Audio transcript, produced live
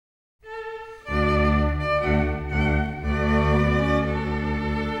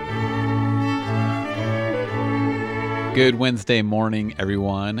Good Wednesday morning,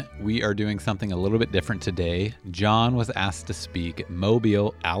 everyone. We are doing something a little bit different today. John was asked to speak at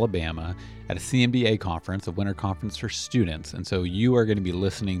Mobile, Alabama at a CMDA conference, a winter conference for students. And so you are going to be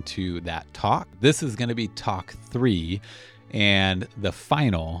listening to that talk. This is going to be talk 3 and the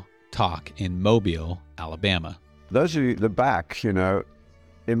final talk in Mobile, Alabama. Those of you at the back,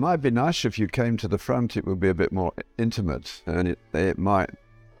 it might be nice if you came to the front. It would be a bit more intimate, and it might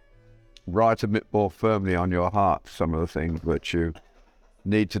write a bit more firmly on your heart some of the things that you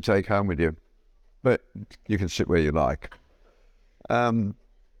need to take home with you. But you can sit where you like. I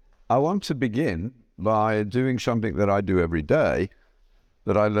want to begin by doing something that I do every day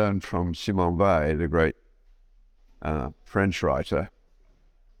that I learned from CMDA, the great French writer,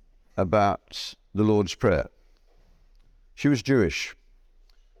 about the Lord's Prayer. She was Jewish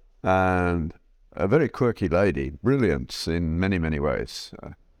and a very quirky lady, brilliant in many, many ways.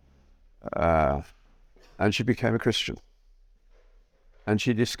 And she became a Christian. And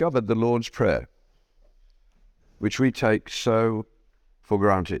she discovered the Lord's Prayer, which we take so for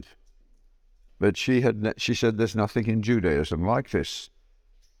granted. But she said there's nothing in Judaism like this.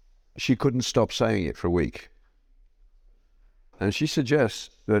 She couldn't stop saying it for a week. And she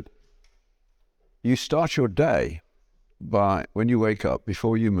suggests that you start your day by, when you wake up,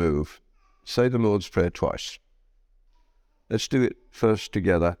 before you move, say the Lord's Prayer twice. Let's do it first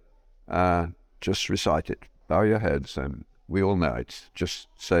together. Just recite it. Bow your heads, and we all know it. Just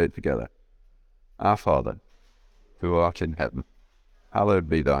say it together. Our Father, who art in heaven, hallowed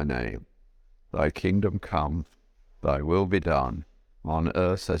be thy name. Thy kingdom come, thy will be done, on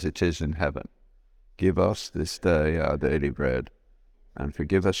earth as it is in heaven. Give us this day our daily bread, and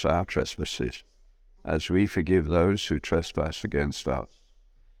forgive us our trespasses, as we forgive those who trespass against us.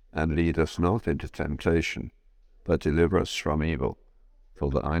 And lead us not into temptation, but deliver us from evil. For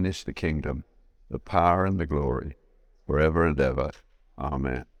thine is the kingdom, the power and the glory, forever and ever.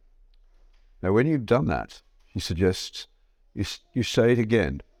 Amen. Now, when you've done that, he suggests you say it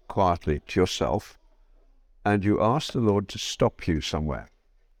again quietly to yourself, and you ask the Lord to stop you somewhere.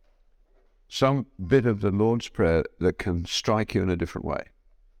 Some bit of the Lord's Prayer that can strike you in a different way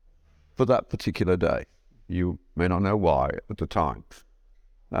for that particular day. You may not know why at the time.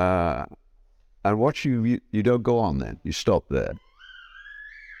 And what you don't go on then, you stop there.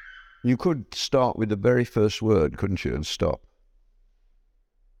 You could start with the very first word, couldn't you, and stop.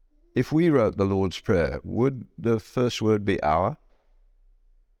 If we wrote the Lord's Prayer, would the first word be our?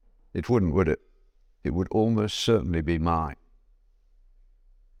 It wouldn't, would it? It would almost certainly be mine.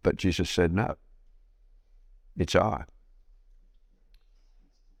 But Jesus said no. It's our.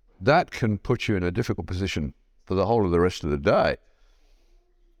 That can put you in a difficult position for the whole of the rest of the day,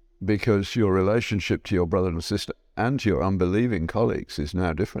 because your relationship to your brother and sister and to your unbelieving colleagues is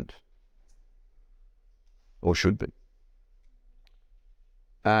now different. Or should be.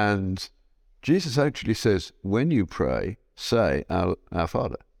 And Jesus actually says, when you pray, say, our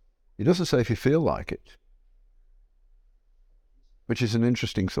Father. He doesn't say if you feel like it, which is an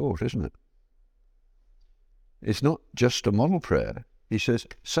interesting thought, isn't it? It's not just a model prayer. He says,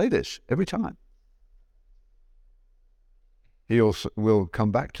 say this every time. He also will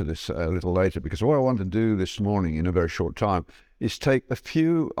come back to this a little later, because what I want to do this morning in a very short time is take a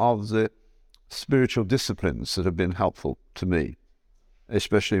few of the spiritual disciplines that have been helpful to me,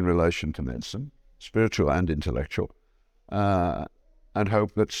 especially in relation to medicine, spiritual and intellectual, and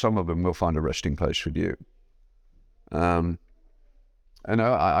hope that some of them will find a resting place with you. I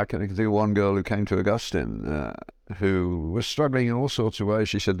can think of one girl who came to Augustine, who was struggling in all sorts of ways.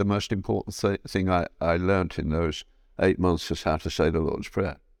 She said the most important thing I learnt in those 8 months is how to say the Lord's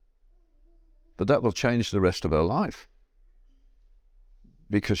Prayer. But that will change the rest of her life,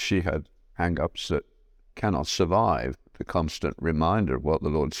 because she had hang-ups that cannot survive the constant reminder of what the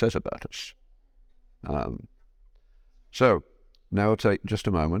Lord says about us. So now we'll take just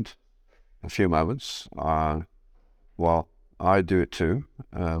a few moments, while I do it too.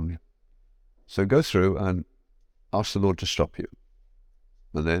 So go through and ask the Lord to stop you,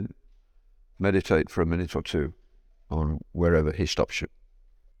 and then meditate for a minute or two on wherever he stops you.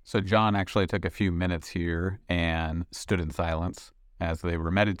 So John actually took a few minutes here and stood in silence as they were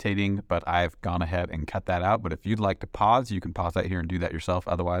meditating, but I've gone ahead and cut that out. But if you'd like to pause, you can pause that here and do that yourself.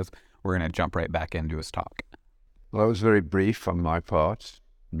 Otherwise, we're going to jump right back into his talk. Well, that was very brief on my part.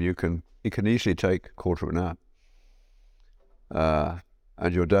 It can easily take a quarter of an hour,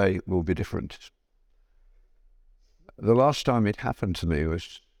 and your day will be different. The last time it happened to me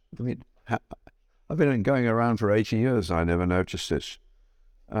was, I've been going around for 80 years. I never noticed this.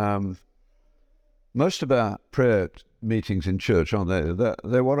 Most of our prayer meetings in church, aren't they?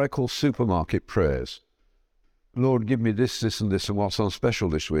 They're what I call supermarket prayers. Lord, give me this, this, and this, and what's on special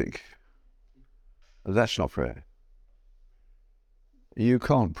this week. That's not prayer. You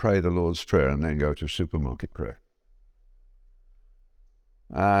can't pray the Lord's Prayer and then go to supermarket prayer.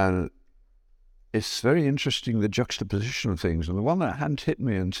 And it's very interesting, the juxtaposition of things. And the one that hadn't hit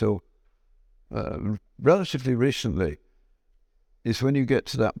me until relatively recently is when you get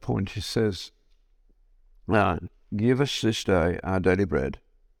to that point, he says, give us this day our daily bread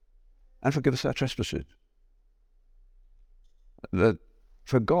and forgive us our trespasses. That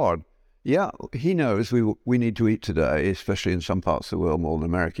for God, yeah, he knows we need to eat today, especially in some parts of the world more than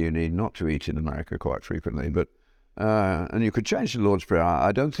America. You need not to eat in America quite frequently, but and you could change the Lord's Prayer.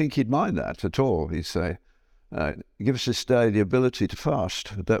 I don't think he'd mind that at all. He'd say, give us this day the ability to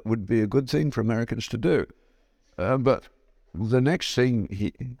fast. That would be a good thing for Americans to do. But the next thing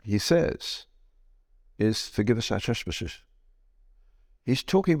he says is, forgive us our trespasses. He's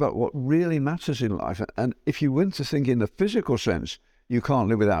talking about what really matters in life. And if you went to think in the physical sense, you can't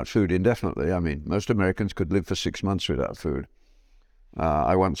live without food indefinitely. I mean, most Americans could live for 6 months without food.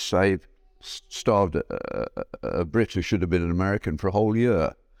 I once starved a Brit who should have been an American for a whole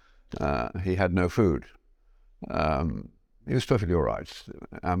year. He had no food. He was perfectly all right.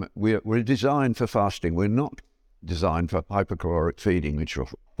 We're designed for fasting. We're not designed for hypocaloric feeding, which is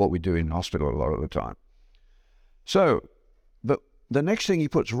what we do in hospital a lot of the time. So, but the next thing he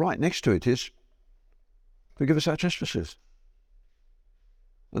puts right next to it is, forgive us our trespasses.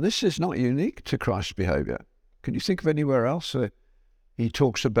 And this is not unique to Christ's behavior. Can you think of anywhere else where he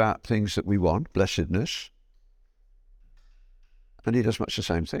talks about things that we want, blessedness, and he does much the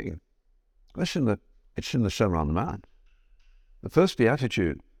same thing? It's in the Sermon on the Mount. The first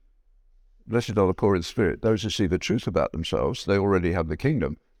beatitude, blessed are the poor in spirit, those who see the truth about themselves, they already have the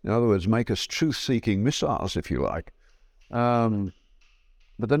kingdom. In other words, make us truth-seeking missiles, if you like.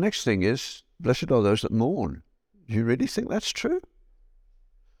 But the next thing is, blessed are those that mourn. Do you really think that's true?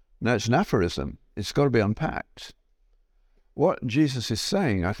 No, it's an aphorism. It's got to be unpacked. What Jesus is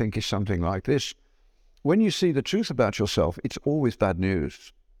saying, I think, is something like this. When you see the truth about yourself, it's always bad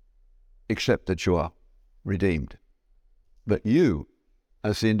news, except that you are redeemed. But you,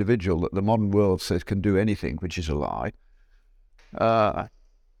 as the individual that the modern world says can do anything, which is a lie,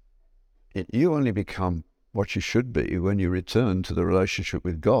 you only become what you should be when you return to the relationship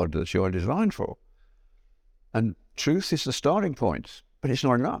with God that you are designed for. And truth is the starting point, but it's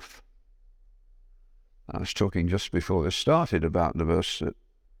not enough. I was talking just before this started about the verse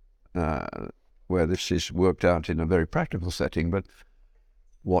where this is worked out in a very practical setting, but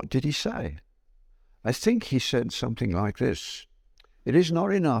what did he say? I think he said something like this: it is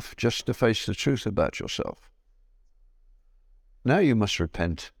not enough just to face the truth about yourself. Now you must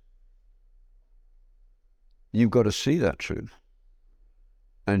repent. You've got to see that truth.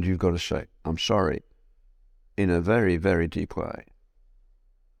 And you've got to say, I'm sorry, in a very, very deep way.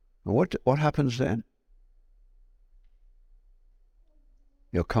 And what happens then?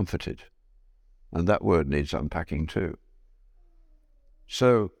 You're comforted. And that word needs unpacking too.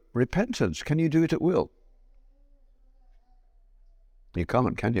 So, repentance, can you do it at will? You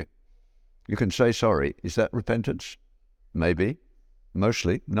can't, can you? You can say sorry. Is that repentance? Maybe.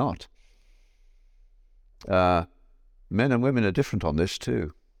 Mostly not. Men and women are different on this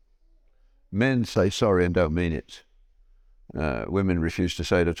too. Men say sorry and don't mean it. Women refuse to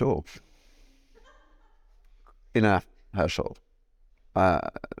say it at all. In our household,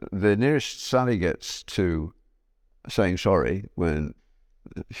 the nearest Sally gets to saying sorry when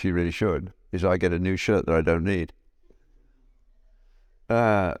she really should is I get a new shirt that I don't need.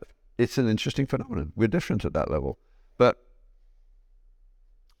 It's an interesting phenomenon. We're different at that level. But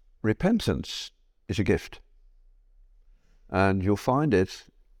repentance is a gift. And you'll find it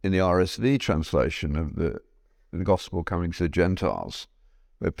in the RSV translation of the gospel coming to the Gentiles,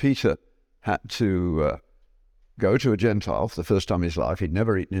 where Peter had to go to a Gentile for the first time in his life. He'd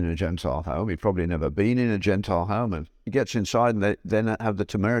never eaten in a Gentile home. He'd probably never been in a Gentile home. And he gets inside and they then have the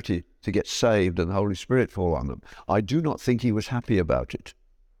temerity to get saved and the Holy Spirit fall on them. I do not think he was happy about it.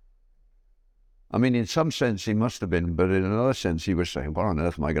 I mean, in some sense he must have been, but in another sense he was saying, what on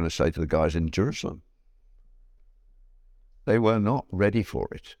earth am I going to say to the guys in Jerusalem? They were not ready for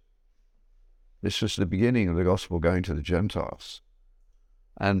it. This was the beginning of the gospel going to the Gentiles.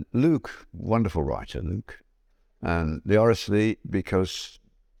 And Luke, wonderful writer, Luke, and the RSV, because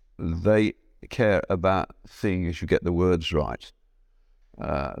they care about things you get the words right.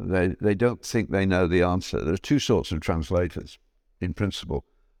 They don't think they know the answer. There are two sorts of translators, in principle.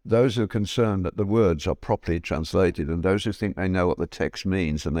 Those who are concerned that the words are properly translated, and those who think they know what the text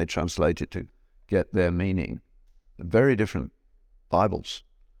means and they translate it to get their meaning. Very different Bibles.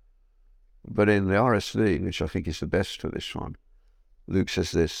 But in the RSV, which I think is the best for this one, Luke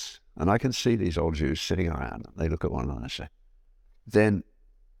says this, and I can see these old Jews sitting around, and they look at one another and say, then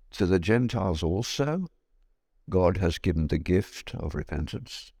to the Gentiles also, God has given the gift of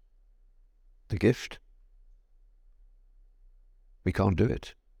repentance. The gift. We can't do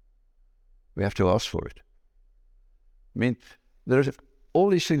it. We have to ask for it. I mean, there's all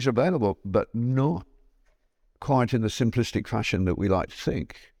these things available, but not quite in the simplistic fashion that we like to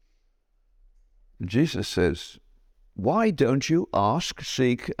think. Jesus says, why don't you ask,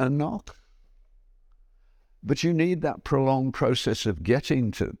 seek, and knock? But you need that prolonged process of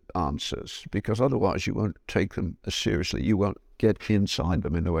getting to answers, because otherwise you won't take them as seriously. You won't get inside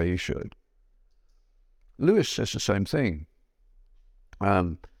them in the way you should. Lewis says the same thing.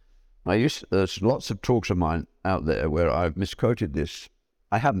 There's lots of talks of mine out there where I've misquoted this.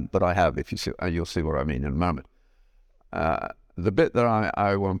 I haven't, but I have, if you see, you'll see what I mean in a moment. The bit that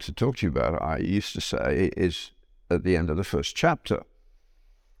I want to talk to you about, I used to say, is at the end of the first chapter.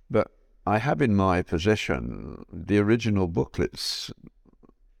 But I have in my possession the original booklets,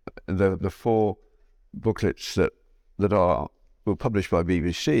 the 4 booklets that were published by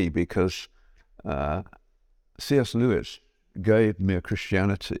BBC, because C.S. Lewis gave Mere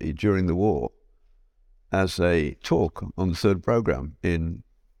Christianity during the war as a talk on the 3rd program in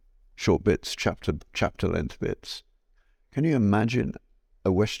short bits, chapter length bits. Can you imagine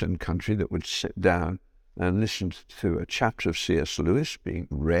a Western country that would sit down and listen to a chapter of C.S. Lewis being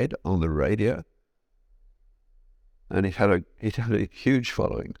read on the radio? And it had a huge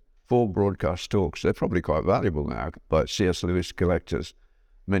following. 4 broadcast talks. They're probably quite valuable now by C.S. Lewis collectors.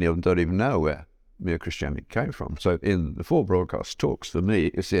 Many of them don't even know where Mere Christianity came from. So in the 4 broadcast talks, for me,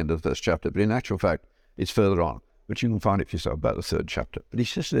 it's the end of the first chapter. But in actual fact, it's further on. But you can find it for yourself about the 3rd chapter. But he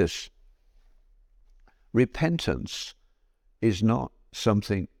says this: repentance is not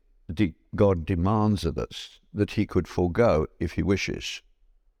something God demands of us that he could forego if he wishes.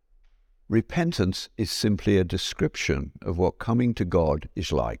 Repentance is simply a description of what coming to God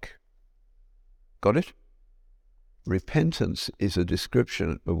is like. Got it? Repentance is a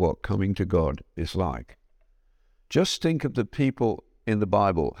description of what coming to God is like. Just think of the people in the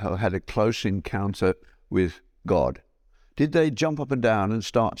Bible who had a close encounter with God. Did they jump up and down and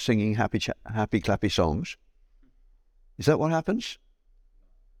start singing happy clappy songs? Is that what happens?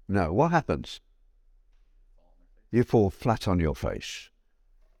 No. What happens? You fall flat on your face.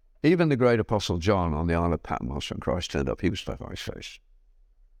 Even the great Apostle John on the Isle of Patmos, when Christ turned up, he was flat on his face.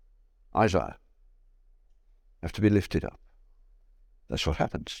 Isaiah have to be lifted up. That's what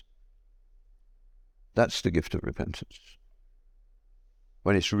happens. That's the gift of repentance.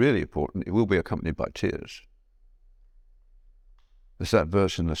 When it's really important, it will be accompanied by tears. There's that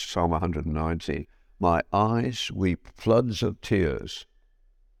verse in the Psalm 119, my eyes weep floods of tears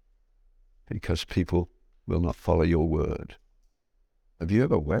because people will not follow your word. Have you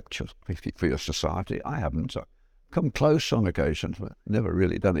ever wept for your society? I haven't. I've come close on occasion, but never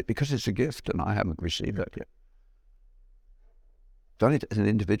really done it because it's a gift and I haven't received that yet. Done it at an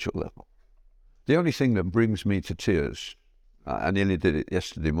individual level. The only thing that brings me to tears, I nearly did it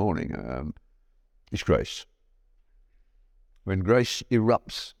yesterday morning, is grace. When grace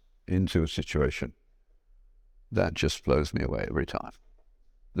erupts into a situation, that just blows me away every time.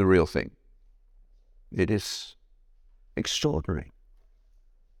 The real thing. It is extraordinary,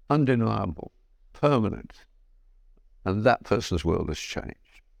 undeniable, permanent, and that person's world has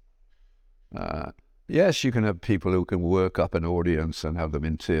changed. Yes, you can have people who can work up an audience and have them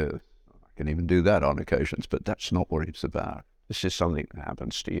in tears. I can even do that on occasions, but that's not what it's about. This is something that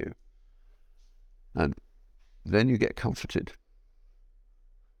happens to you. And then you get comforted.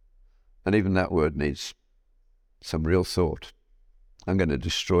 And even that word needs some real thought. I'm going to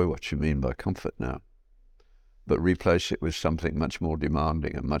destroy what you mean by comfort now, but replace it with something much more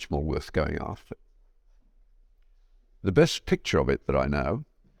demanding and much more worth going after. The best picture of it that I know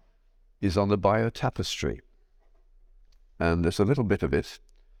is on the Bayeux Tapestry. And there's a little bit of it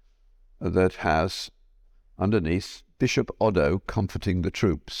that has underneath Bishop Otto comforting the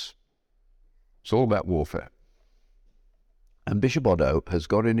troops. It's all about warfare. And Bishop Otto has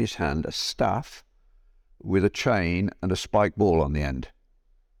got in his hand a staff with a chain and a spike ball on the end.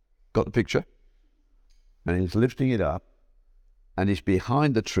 Got the picture? And he's lifting it up, and he's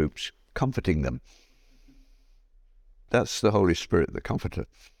behind the troops, comforting them. That's the Holy Spirit, the Comforter,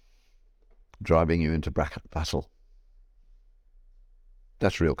 driving you into battle.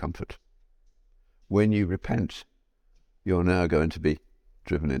 That's real comfort. When you repent, you're now going to be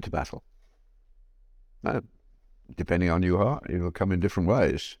driven into battle. Now, depending on your heart, it will come in different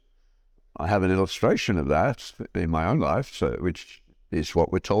ways. I have an illustration of that in my own life, which is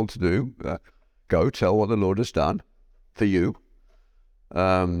what we're told to do. Go tell what the Lord has done for you.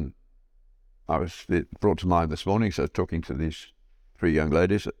 It brought to mind this morning, so I was talking to these 3 young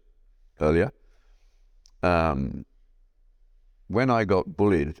ladies earlier. When I got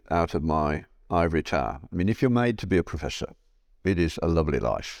bullied out of my ivory tower, I mean, if you're made to be a professor, it is a lovely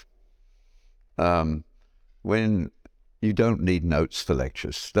life. When you don't need notes for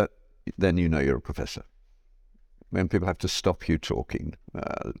lectures, then you know you're a professor. When people have to stop you talking,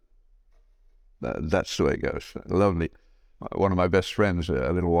 that's the way it goes. Lovely. One of my best friends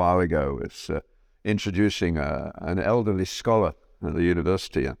a little while ago was introducing an elderly scholar at the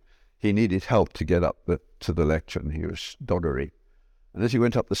university. He needed help to get up to the lecture, and he was doddery. And as he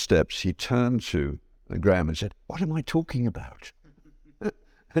went up the steps, he turned to Graham and said, "What am I talking about?"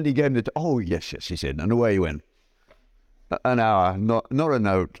 And he gave it, "Oh, yes," he said, and away he went. An hour, not a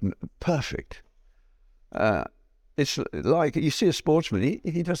note, perfect. It's like you see a sportsman,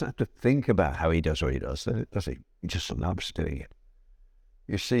 he doesn't have to think about how he does what he does he? He just loves doing it.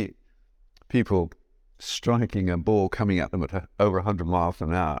 You see people striking a ball coming at them at over 100 miles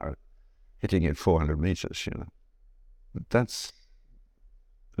an hour, hitting it 400 meters,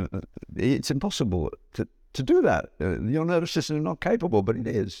 it's impossible to do that. Your nervous system is not capable, but it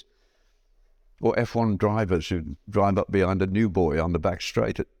is. Or F1 drivers who drive up behind a new boy on the back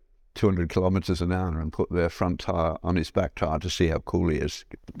straight at 200 kilometers an hour and put their front tire on his back tire to see how cool he is.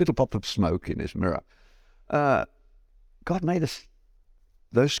 Little pop of smoke in his mirror. God made us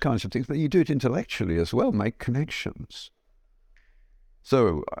those kinds of things, but you do it intellectually as well, make connections.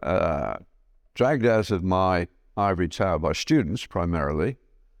 So, dragged out of my ivory tower by students primarily,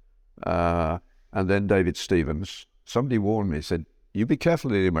 and then David Stevens. Somebody warned me, said, "You be careful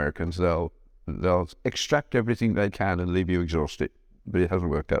of the Americans, they'll extract everything they can and leave you exhausted." But it hasn't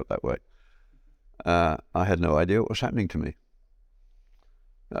worked out that way. I had no idea what was happening to me.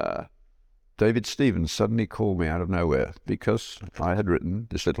 David Stevens suddenly called me out of nowhere because I had written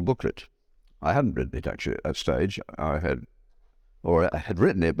this little booklet. I hadn't written it actually at that stage. I had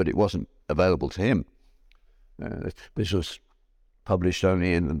written it, but it wasn't available to him. This was published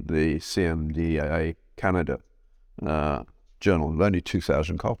only in the CMDA Canada journal, only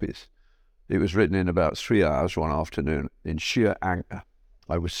 2,000 copies. It was written in about 3 hours one afternoon in sheer anger.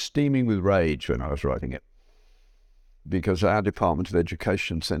 I was steaming with rage when I was writing it because our Department of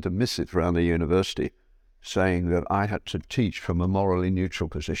Education sent a missive around the university saying that I had to teach from a morally neutral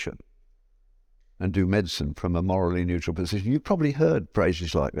position and do medicine from a morally neutral position. You've probably heard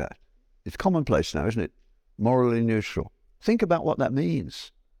phrases like that. It's commonplace now, isn't it? Morally neutral. Think about what that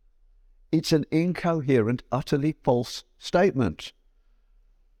means. It's an incoherent, utterly false statement.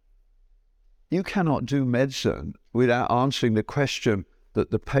 You cannot do medicine without answering the question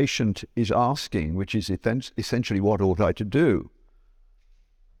that the patient is asking, which is essentially, what ought I to do?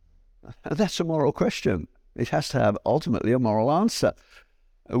 And that's a moral question. It has to have ultimately a moral answer.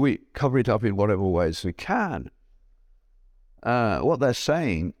 We cover it up in whatever ways we can. What they're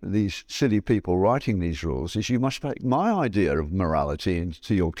saying, these silly people writing these rules, is you must take my idea of morality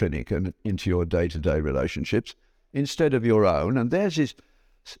into your clinic and into your day-to-day relationships instead of your own, and theirs is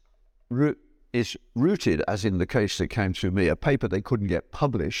rooted, as in the case that came through me, a paper they couldn't get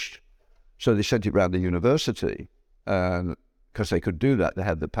published, so they sent it round the university, because they could do that, they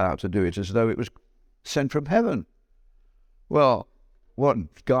had the power to do it, as though it was sent from heaven. Well,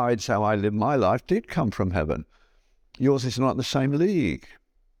 what guides how I live my life did come from heaven. Yours is not the same league.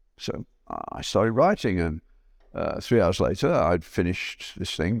 So I started writing, and 3 hours later I'd finished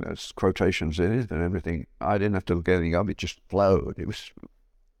this thing. There's quotations in it and everything. I didn't have to look anything up, it just flowed. It was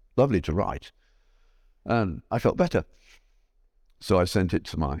lovely to write. And I felt better. So I sent it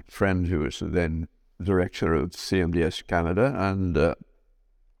to my friend who was then director of CMDA Canada, and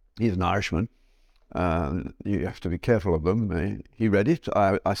he's an Irishman. You have to be careful of them. He read it.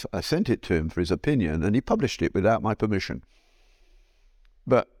 I sent it to him for his opinion, and he published it without my permission.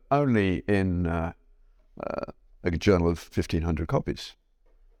 But only in a journal of 1,500 copies.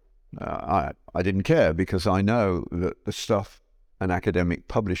 I didn't care, because I know that the stuff an academic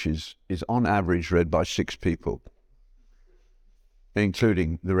publishes is on average read by 6 people,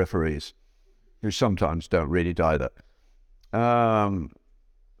 including the referees, who sometimes don't read it either.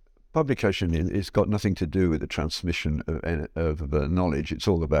 Publication is got nothing to do with the transmission of knowledge. It's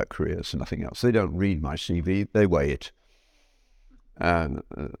all about careers and nothing else. They don't read my CV, they weigh it. And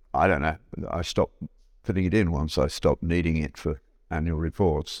I don't know, I stopped putting it in once I stopped needing it for annual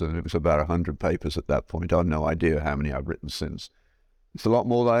reports, and it was about 100 papers at that point. I have no idea how many I've written since. It's a lot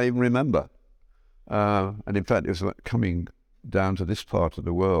more than I even remember. And in fact, it was like coming down to this part of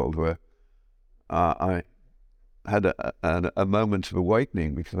the world where I had a moment of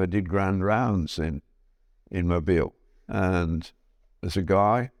awakening because I did grand rounds in Mobile, and there's a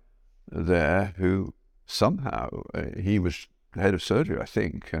guy there who somehow he was head of surgery, I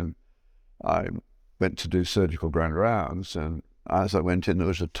think, and I went to do surgical grand rounds, and as I went in, there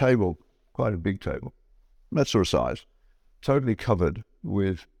was a table, quite a big table, that sort of size, totally covered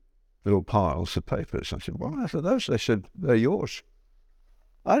with little piles of papers. I said, "What are those?" They said, "They're yours."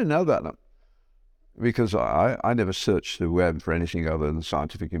 I didn't know about them because I never searched the web for anything other than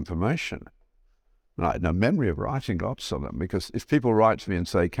scientific information. And I had no memory of writing lots of them, because if people write to me and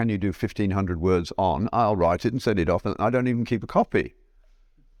say, "Can you do 1,500 words on?" I'll write it and send it off, and I don't even keep a copy.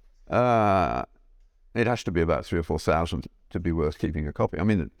 It has to be about 3,000 or 4,000 to be worth keeping a copy. I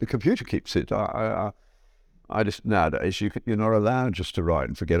mean, the computer keeps it. I just, nowadays, you're not allowed just to write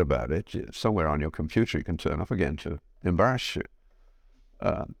and forget about it. Somewhere on your computer you can turn off again to embarrass you.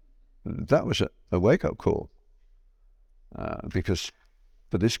 That was a wake-up call, because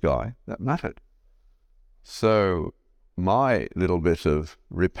for this guy, that mattered. So my little bit of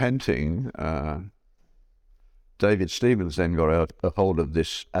repenting, David Stevens then got a hold of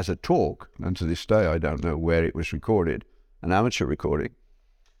this as a talk, and to this day I don't know where it was recorded, an amateur recording.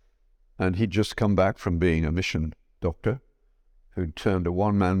 And he'd just come back from being a mission doctor who'd turned a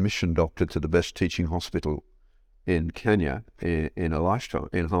one-man mission doctor to the best teaching hospital in Kenya in a lifetime,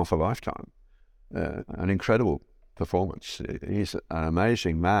 in half a lifetime. An incredible performance. He's an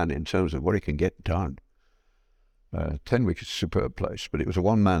amazing man in terms of what he can get done. 10-week is a superb place, but it was a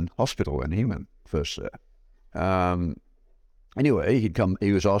one-man hospital when he went first there. Anyway,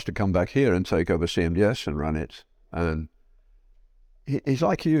 he was asked to come back here and take over CMDS and run it. And he's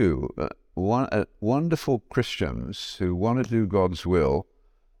like you, wonderful Christians who want to do God's will,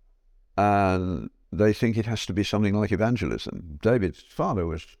 and they think it has to be something like evangelism. David's father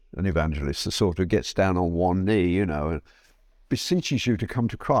was an evangelist, the sort who gets down on one knee, and beseeches you to come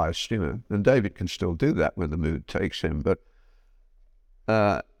to Christ, and David can still do that when the mood takes him, but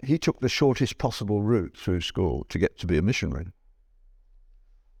he took the shortest possible route through school to get to be a missionary.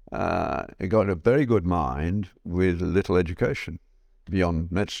 He got a very good mind with little education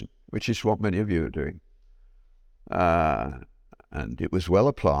beyond medicine, which is what many of you are doing. And it was well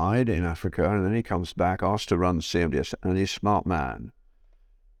applied in Africa, and then he comes back, asked to run CMDS, and he's a smart man.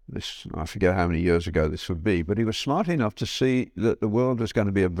 I forget how many years ago this would be, but he was smart enough to see that the world was going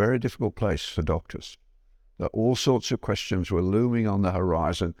to be a very difficult place for doctors, that all sorts of questions were looming on the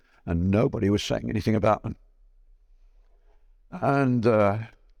horizon, and nobody was saying anything about them. And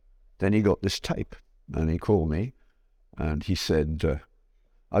then he got this tape, and he called me, and he said,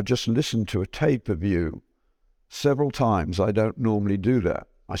 "I've just listened to a tape of you several times. I don't normally do that."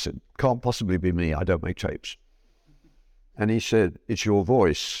 I said, "Can't possibly be me. I don't make tapes." And he said, "It's your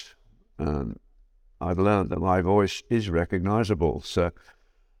voice. I've learned that my voice is recognizable." So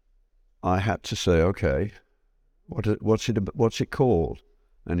I had to say, "Okay, what's it called?"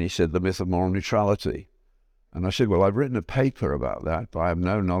 And he said, "The Myth of Moral Neutrality." And I said, "Well, I've written a paper about that, but I have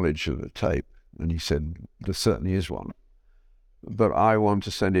no knowledge of the tape." And he said, "There certainly is one, but I want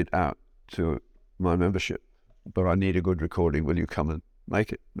to send it out to my membership, but I need a good recording. Will you come and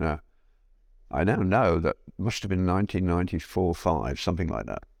make it?" Now, I now know that must have been 1994-5, something like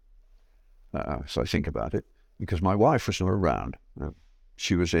that. So I think about it, because my wife was not around.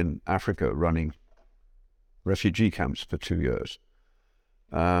 She was in Africa running refugee camps for 2 years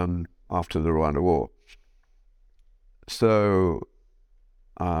after the Rwanda War. So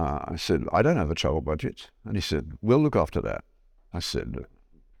I said, "I don't have a travel budget." And he said, "We'll look after that." I said,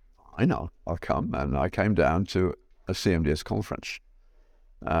 "I know, I'll come." And I came down to a CMDS conference.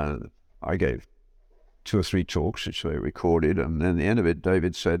 I gave 2 or 3 talks, which they recorded, and then at the end of it,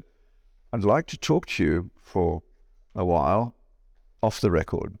 David said, "I'd like to talk to you for a while off the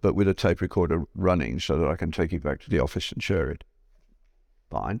record, but with a tape recorder running so that I can take it back to the office and share it."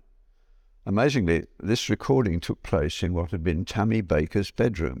 Fine. Amazingly, this recording took place in what had been Tammy Baker's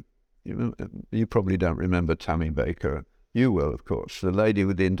bedroom. You probably don't remember Tammy Baker. You will, of course. The lady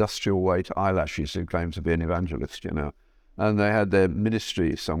with the industrial weight eyelashes who claimed to be an evangelist, And they had their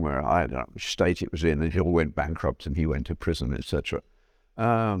ministry somewhere, I don't know which state it was in, and he all went bankrupt and he went to prison, etc.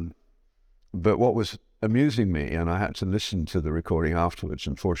 But what was amusing me, and I had to listen to the recording afterwards,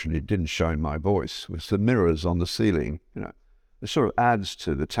 unfortunately it didn't show in my voice, was the mirrors on the ceiling. It sort of adds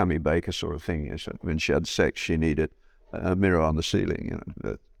to the Tammy Baker sort of thing. When she had sex, she needed a mirror on the ceiling.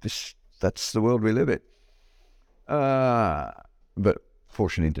 That's the world we live in. But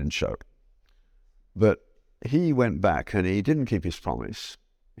fortunately it didn't show. But he went back and he didn't keep his promise.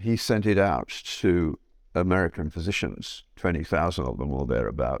 He sent it out to American physicians, 20,000 of them or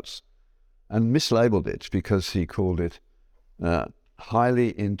thereabouts, and mislabeled it because he called it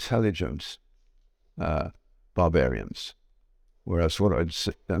highly intelligent barbarians. Whereas what I'd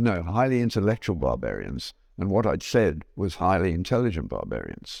said, no, highly intellectual barbarians, and what I'd said was highly intelligent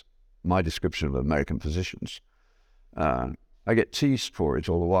barbarians, my description of American physicians. I get teased for it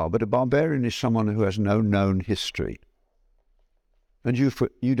all the while, but a barbarian is someone who has no known history. And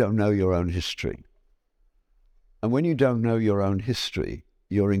you don't know your own history. And when you don't know your own history,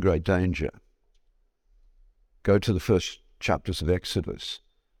 you're in great danger. Go to the first chapters of Exodus.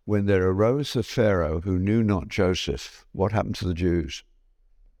 When there arose a Pharaoh who knew not Joseph, what happened to the Jews?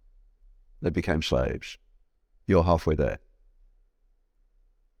 They became slaves. You're halfway there.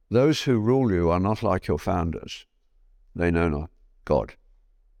 Those who rule you are not like your founders. They know not God.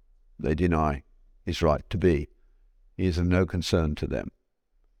 They deny his right to be. He is of no concern to them.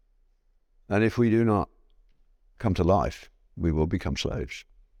 And if we do not come to life, we will become slaves.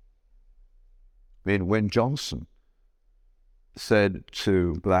 I mean, when Johnson said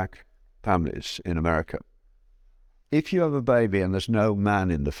to black families in America, if you have a baby and there's no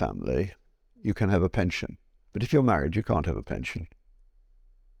man in the family, you can have a pension. But if you're married, you can't have a pension.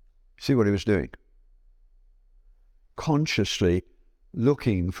 See what he was doing? Consciously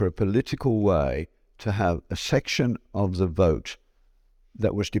looking for a political way to have a section of the vote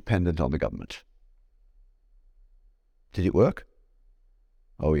that was dependent on the government. Did it work?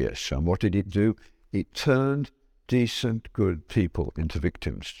 Oh yes. And what did it do? It turned decent, good people into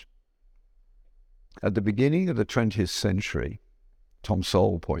victims. At the beginning of the 20th century, Tom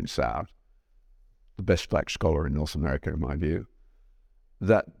Sowell points out, the best black scholar in North America in my view,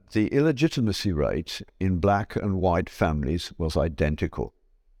 that the illegitimacy rate in black and white families was identical.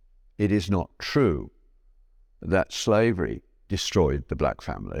 It is not true that slavery destroyed the black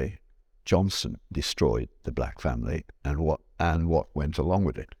family. Johnson destroyed the black family and what went along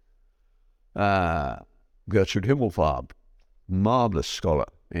with it. Gertrude Himmelfarb, marvelous scholar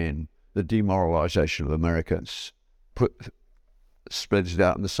in the demoralization of Americans, spreads it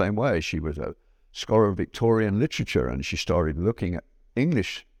out in the same way. She was a scholar of Victorian literature, and she started looking at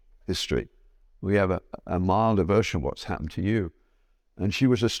English history. We have a milder version of what's happened to you. And she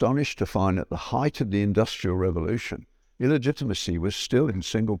was astonished to find at the height of the Industrial Revolution, illegitimacy was still in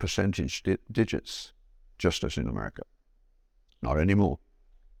single percentage digits, just as in America. Not anymore.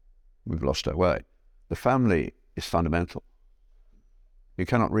 We've lost our way. The family is fundamental. You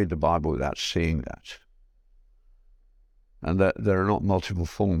cannot read the Bible without seeing that. And that there are not multiple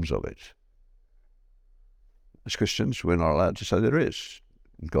forms of it. As Christians, we're not allowed to say there is.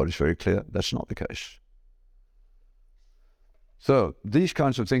 God is very clear, that's not the case. So these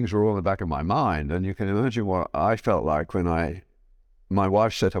kinds of things were all in the back of my mind, and you can imagine what I felt like when my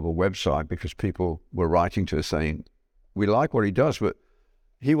wife set up a website because people were writing to us saying, we like what he does, but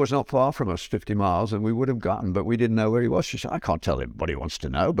he was not far from us, 50 miles, and we would have gotten, but we didn't know where he was. She said, I can't tell him what he wants to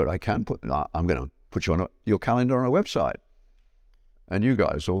know, but I'm going to put you on your calendar on a website. And you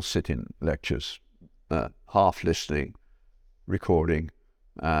guys all sit in lectures, half listening, recording,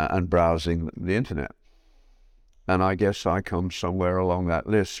 and browsing the internet. And I guess I come somewhere along that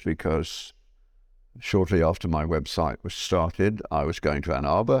list because shortly after my website was started, I was going to Ann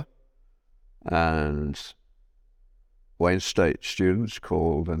Arbor, and Wayne State students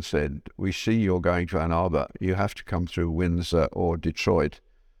called and said, we see you're going to Ann Arbor. You have to come through Windsor or Detroit.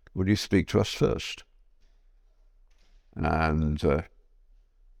 Would you speak to us first? And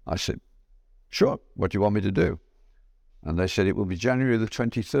I said, sure, what do you want me to do? And they said, it will be January the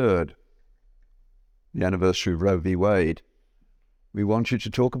 23rd, the anniversary of Roe v. Wade. We want you to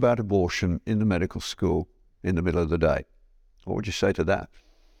talk about abortion in the medical school in the middle of the day. What would you say to that?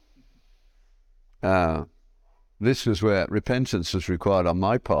 This was where repentance was required on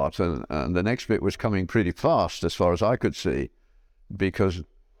my part, and the next bit was coming pretty fast as far as I could see, because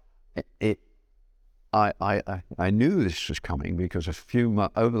I knew this was coming because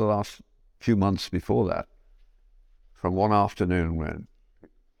over the last few months before that, from one afternoon when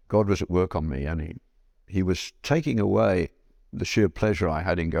God was at work on me, and he was taking away the sheer pleasure I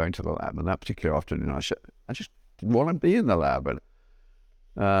had in going to the lab. And that particular afternoon, I said, I just want to be in the lab. And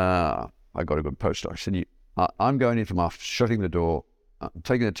I got a good postdoc. I said, I'm going in from after, shutting the door,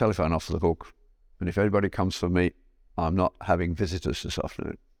 taking the telephone off the hook. And if anybody comes for me, I'm not having visitors this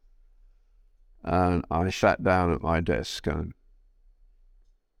afternoon. And I sat down at my desk, and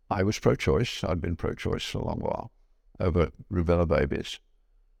I was pro-choice. I'd been pro-choice for a long while over rubella babies.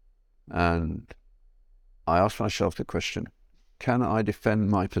 And I asked myself the question, can I defend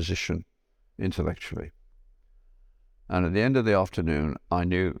my position intellectually? And at the end of the afternoon, I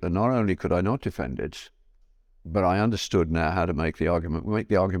knew that not only could I not defend it, but I understood now how to make the argument. We make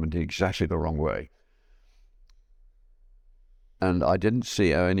the argument exactly the wrong way. And I didn't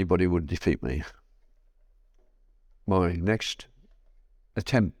see how anybody would defeat me. My next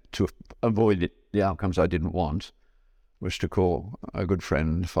attempt to avoid the outcomes I didn't want was to call a good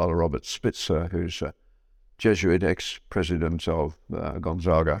friend, Father Robert Spitzer, who's a Jesuit ex-president of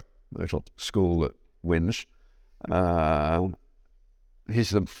Gonzaga, a little school that wins.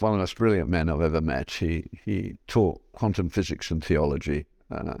 He's one of the most brilliant men I've ever met. He taught quantum physics and theology.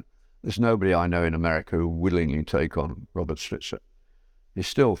 There's nobody I know in America who willingly take on Robert Spitzer. He's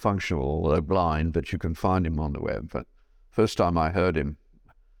still functional, although blind, but you can find him on the web. But first time I heard him,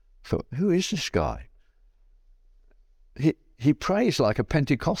 I thought, who is this guy? He prays like a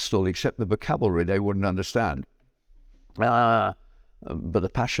Pentecostal, except the vocabulary they wouldn't understand. But the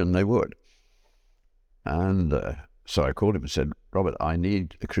passion they would. And so I called him and said, Robert, I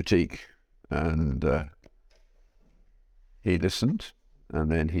need a critique. And he listened. And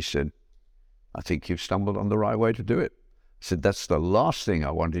then he said, I think you've stumbled on the right way to do it. I said, that's the last thing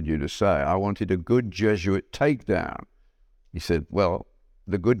I wanted you to say. I wanted a good Jesuit takedown. He said, well,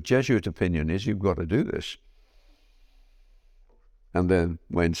 the good Jesuit opinion is you've got to do this. And then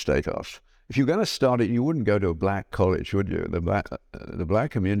Wayne State asked, if you're going to start it, you wouldn't go to a black college, would you? The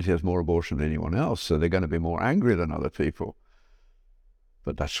black community has more abortion than anyone else, so they're going to be more angry than other people.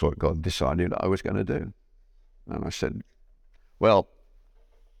 But that's what God decided I was going to do. And I said, well,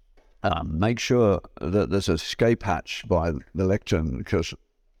 make sure that there's an escape hatch by the lectern, because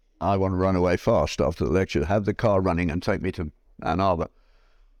I want to run away fast after the lecture. Have the car running and take me to Ann Arbor.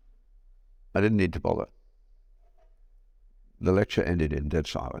 I didn't need to bother. The lecture ended in dead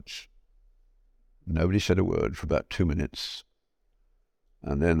silence. Nobody said a word for about 2 minutes.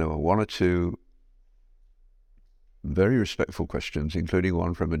 And then there were one or two very respectful questions, including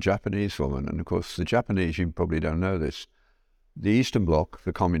one from a Japanese woman. And of course, the Japanese, you probably don't know this, the Eastern Bloc,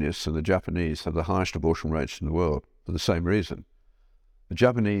 the communists and the Japanese, have the highest abortion rates in the world for the same reason. The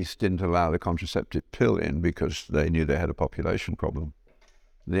Japanese didn't allow the contraceptive pill in because they knew they had a population problem.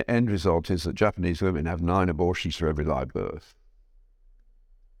 The end result is that Japanese women have 9 abortions for every live birth.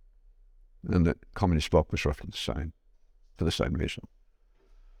 And the Communist Bloc was roughly the same, for the same reason.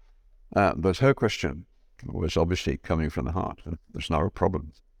 But her question was obviously coming from the heart, and there's no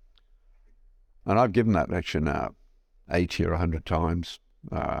problem. And I've given that lecture now 80 or 100 times.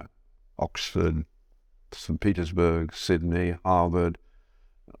 Oxford, St. Petersburg, Sydney, Harvard,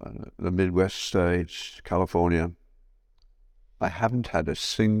 the Midwest states, California. I haven't had a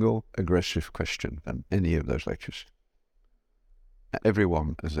single aggressive question in any of those lectures.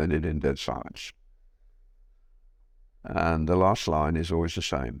 Everyone has ended in dead silence. And the last line is always the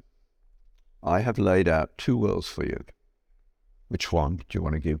same. I have laid out 2 wills for you. Which one do you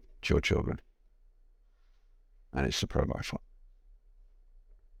want to give to your children? And it's the pro-life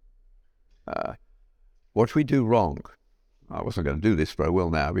one. What we do wrong, I wasn't going to do this, but I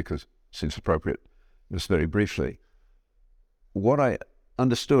will now because it seems appropriate, just very briefly. What I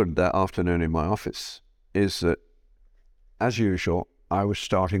understood that afternoon in my office is that, as usual, I was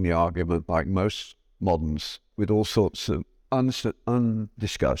starting the argument like most moderns with all sorts of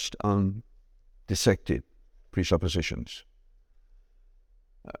undiscussed, undissected presuppositions.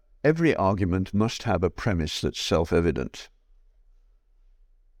 Every argument must have a premise that's self-evident.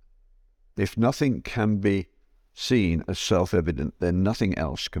 If nothing can be seen as self-evident, then nothing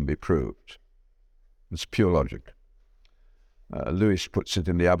else can be proved. It's pure logic. Lewis puts it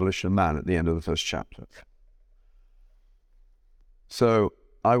in The Abolition of Man at the end of the first chapter. So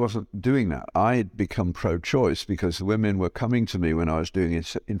I wasn't doing that. I'd become pro-choice because the women were coming to me when I was doing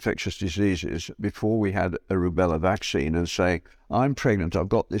infectious diseases before we had a rubella vaccine and saying, I'm pregnant, I've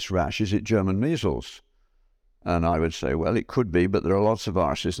got this rash, is it German measles? And I would say, well, it could be, but there are lots of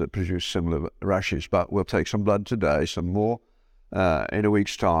viruses that produce similar rashes, but we'll take some blood today, some more in a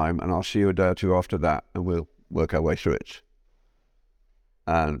week's time, and I'll see you a day or two after that, and we'll work our way through it.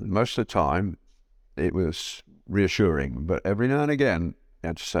 And most of the time, it was reassuring, but every now and again, I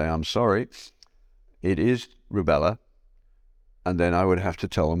had to say, I'm sorry, it is rubella, and then I would have to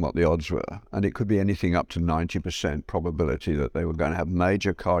tell them what the odds were. And it could be anything up to 90% probability that they were going to have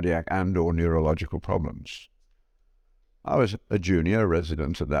major cardiac and or neurological problems. I was a junior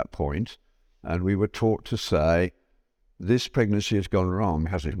resident at that point, and we were taught to say, this pregnancy has gone wrong,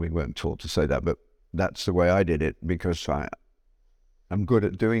 hasn't it? We weren't taught to say that, but that's the way I did it because I'm good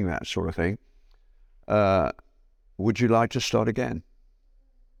at doing that sort of thing. Would you like to start again?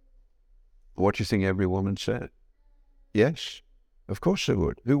 What do you think every woman said? Yes, of course they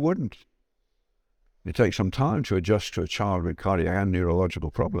would. Who wouldn't? It takes some time to adjust to a child with cardiac and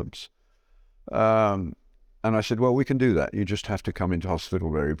neurological problems. And I said, well, we can do that. You just have to come into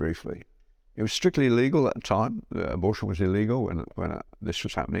hospital very briefly. It was strictly illegal at the time. Abortion was illegal when this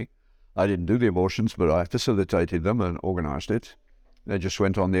was happening. I didn't do the abortions, but I facilitated them and organized it. They just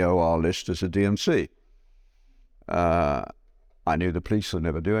went on the OR list as a DMC. I knew the police would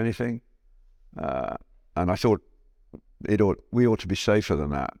never do anything. And I thought we ought to be safer than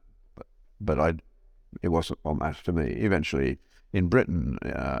that. But it wasn't what mattered to me. Eventually, in Britain,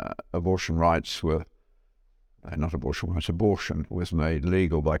 abortion was made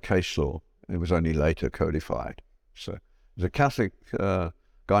legal by case law. It was only later codified. So there's a Catholic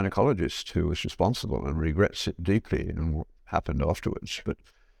gynecologist who was responsible and regrets it deeply and what happened afterwards. But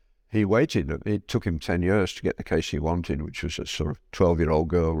he waited. It took him 10 years to get the case he wanted, which was a sort of 12-year-old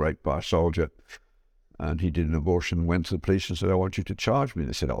girl raped by a soldier. And he did an abortion and went to the police and said, I want you to charge me.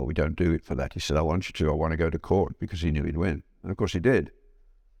 They said, oh, we don't do it for that. He said, I want you to. I want to go to court, because he knew he'd win. And of course he did.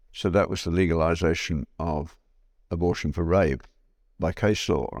 So that was the legalization of abortion for rape by case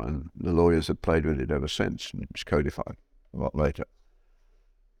law, and the lawyers have played with it ever since, and it was codified a lot later.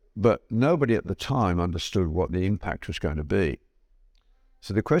 But nobody at the time understood what the impact was going to be.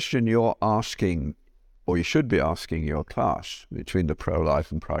 So the question you're asking, or you should be asking your class, between the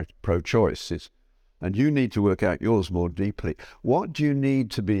pro-life and pro-choice is, and you need to work out yours more deeply, what do you need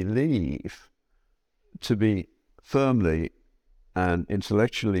to believe to be firmly and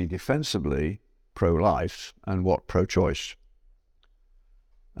intellectually defensively pro-life, and what pro-choice?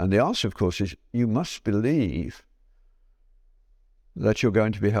 And the answer, of course, is you must believe that you're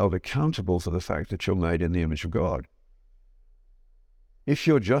going to be held accountable for the fact that you're made in the image of God. If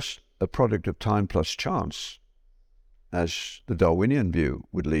you're just a product of time plus chance, as the Darwinian view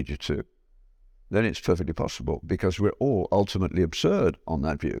would lead you to, then it's perfectly possible, because we're all ultimately absurd on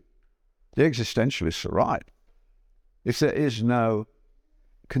that view. The existentialists are right. If there is no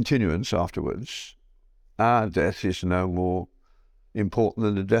continuance afterwards, our death is no more important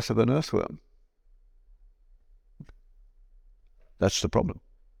than the death of an earthworm. That's the problem.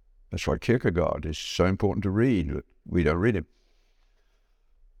 That's why Kierkegaard is so important to read, but we don't read him.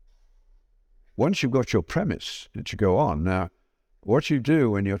 Once you've got your premise, that you go on. Now, what you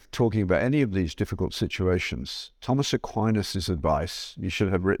do when you're talking about any of these difficult situations, Thomas Aquinas' advice, you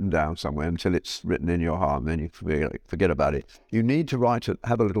should have written down somewhere until it's written in your heart, and then you forget about it. You need to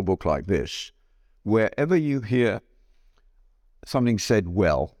have a little book like this. Wherever you hear something said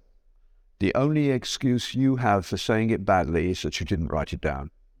well, the only excuse you have for saying it badly is that you didn't write it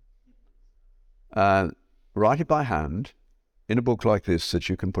down. Write it by hand in a book like this that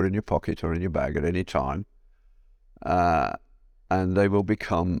you can put in your pocket or in your bag at any time, and they will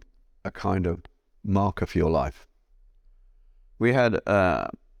become a kind of marker for your life. We had a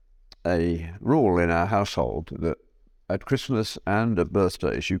rule in our household that at Christmas and at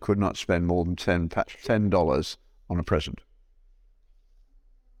birthdays you could not spend more than $10 on a present.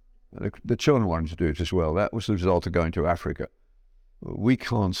 The children wanted to do it as well. That was the result of going to Africa. We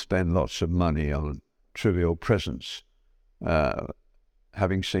can't spend lots of money on trivial presents,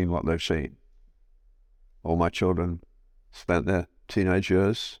 having seen what they've seen. All my children spent their teenage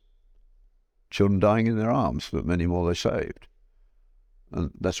years, children dying in their arms, but many more they saved.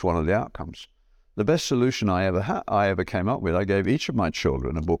 And that's one of the outcomes. The best solution I ever came up with, I gave each of my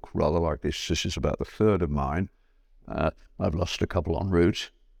children a book rather like this. This is about the third of mine. I've lost a couple en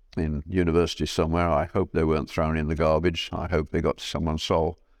route in university somewhere. I hope they weren't thrown in the garbage. I hope they got to someone's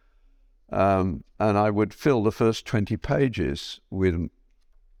soul. And I would fill the first 20 pages with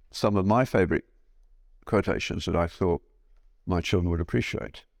some of my favorite quotations that I thought my children would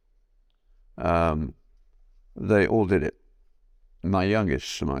appreciate. They all did it. My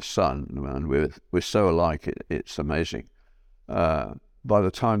youngest, my son, and we're so alike, it's amazing. By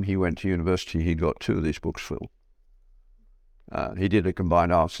the time he went to university, he got 2 of these books filled. He did a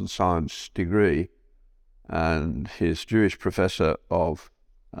combined arts and science degree, and his Jewish professor of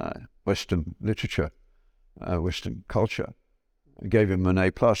Western literature, Western culture, gave him an A+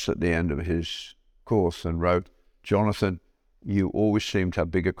 at the end of his course and wrote, Jonathan, you always seem to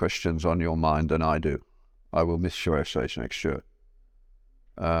have bigger questions on your mind than I do. I will miss your essays next year.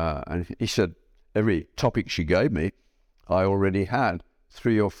 And he said, every topic she gave me, I already had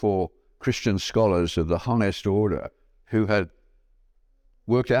 3 or 4 Christian scholars of the highest order who had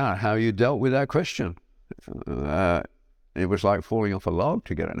worked out how you dealt with that question. It was like falling off a log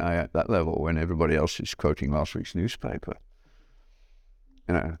to get an A at that level when everybody else is quoting last week's newspaper.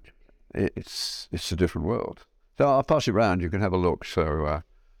 You know, it's a different world. So I'll pass it around. You can have a look. So,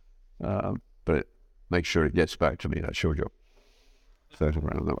 but make sure it gets back to me. That's your job. Throw it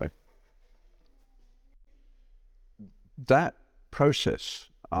around that way. That process,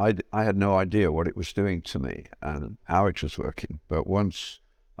 I had no idea what it was doing to me and how it was working. But once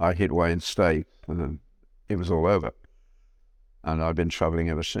I hit Wayne State, it was all over. And I've been traveling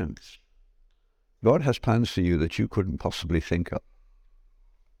ever since. God has plans for you that you couldn't possibly think of.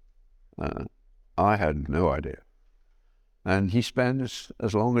 I had no idea. And he spends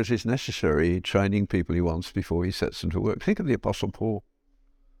as long as is necessary training people he wants before he sets them to work. Think of the Apostle Paul.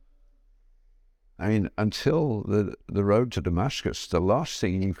 I mean, until the road to Damascus, the last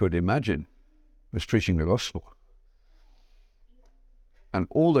thing he could imagine was preaching the gospel. And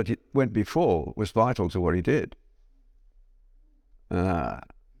all that went before was vital to what he did.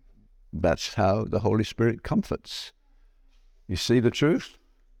 That's how the Holy Spirit comforts. You see the truth,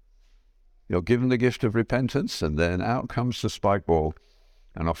 you're given the gift of repentance, and then out comes the spike ball,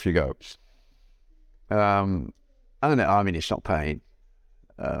 and off you go. And I mean, it's not pain.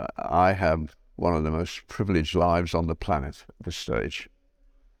 I have one of the most privileged lives on the planet at this stage.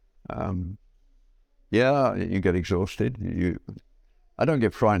 Yeah, you get exhausted. I don't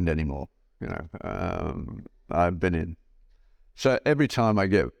get frightened anymore. I've been in. So every time I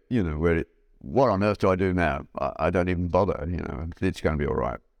get, what on earth do I do now? I don't even bother. It's going to be all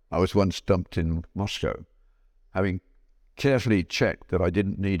right. I was once dumped in Moscow, having carefully checked that I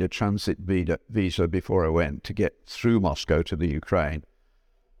didn't need a transit visa before I went to get through Moscow to the Ukraine.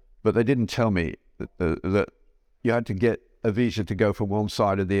 But they didn't tell me that you had to get a visa to go from one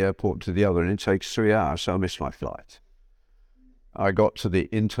side of the airport to the other, and it takes 3 hours, so I missed my flight. I got to the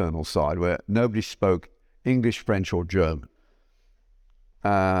internal side where nobody spoke English, French, or German.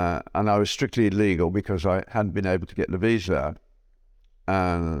 And I was strictly illegal because I hadn't been able to get the visa.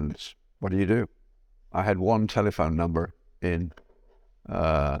 And what do? I had one telephone number in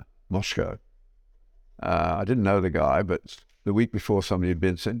Moscow. I didn't know the guy, but the week before somebody had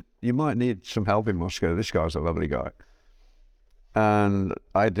been saying, you might need some help in Moscow. This guy's a lovely guy. And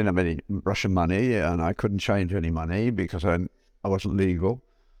I didn't have any Russian money, and I couldn't change any money because I wasn't legal.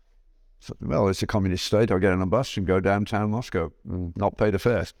 So, well, it's a communist state. I'll get on a bus and go downtown Moscow and not pay the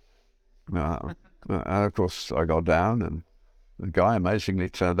fare. And of course, I got down, and the guy amazingly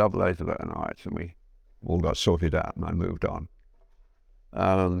turned up later that night, and we all got sorted out, and I moved on.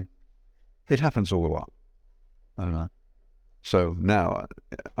 It happens all the while. I don't know. So now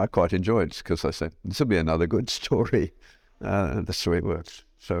I quite enjoy it because I say, this will be another good story. That's the way it works.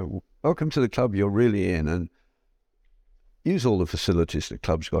 So welcome to the club you're really in, and use all the facilities the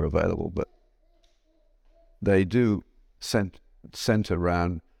club's got available, but they do center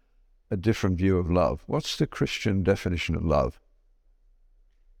around a different view of love. What's the Christian definition of love?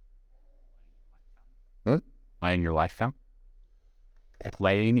 Laying your life down?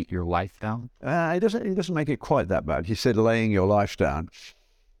 Laying your life down? He doesn't make it quite that bad. He said laying your life down.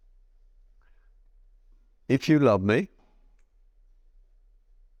 If you love me,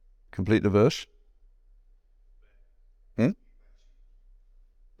 complete the verse.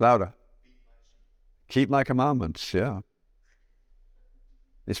 Louder. Keep my commandments, yeah.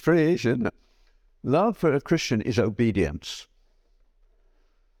 It's pretty easy, isn't it? Love for a Christian is obedience.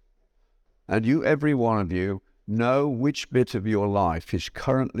 And every one of you, know which bit of your life is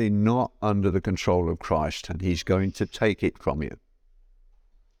currently not under the control of Christ, and he's going to take it from you.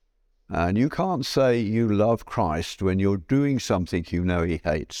 And you can't say you love Christ when you're doing something you know he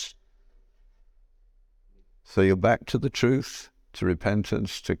hates. So you're back to the truth, to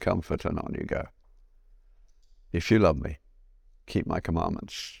repentance, to comfort, and on you go. If you love me, keep my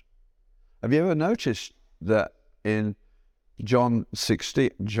commandments. Have you ever noticed that in John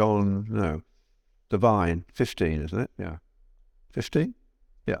 15, isn't it? Yeah. 15?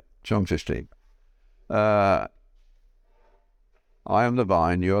 Yeah, John 15. I am the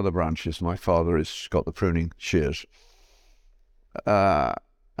vine, you are the branches, my Father has got the pruning shears. And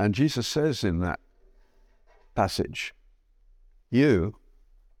Jesus says in that passage, you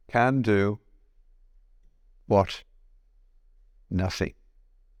can do what? Nothing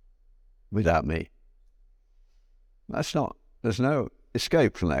without me. There's no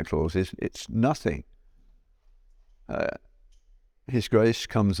escape from that clause. It's nothing. His grace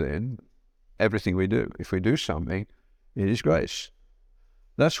comes in everything we do. If we do something, it is grace.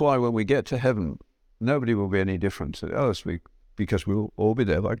 That's why when we get to heaven, nobody will be any different to us because we'll all be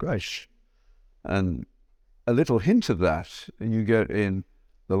there by grace. And a little hint of that you get in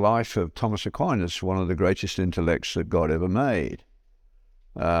the life of Thomas Aquinas, one of the greatest intellects that God ever made.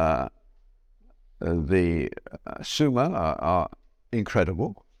 The Summa are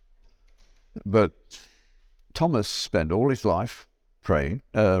incredible, but Thomas spent all his life praying,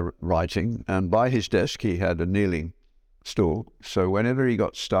 writing, and by his desk he had a kneeling stool. So whenever he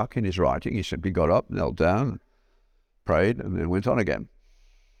got stuck in his writing, he simply got up, knelt down, prayed, and then went on again.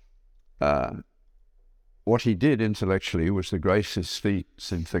 what he did intellectually was the greatest feat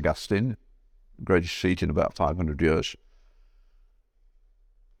since Augustine, greatest feat in about 500 years.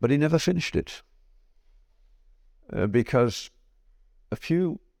 But he never finished it because a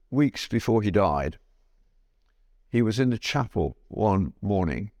few weeks before he died, he was in the chapel one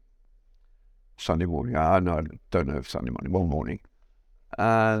morning, Sunday morning, I don't know if Sunday morning, one morning,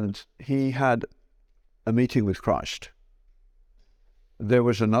 and he had a meeting with Christ. There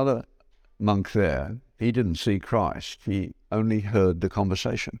was another monk there. He didn't see Christ. He only heard the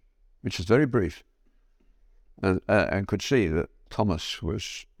conversation, which is very brief, and could see that Thomas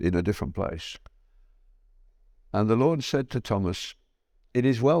was in a different place. And the Lord said to Thomas, "It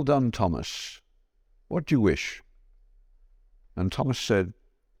is well done, Thomas. What do you wish?" And Thomas said,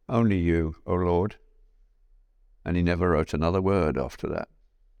 "Only you, O Lord." And he never wrote another word after that.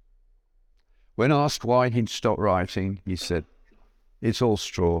 When asked why he'd stopped writing, he said, "It's all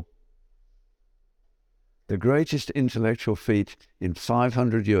straw." The greatest intellectual feat in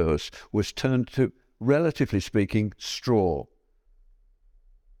 500 years was turned to, relatively speaking, straw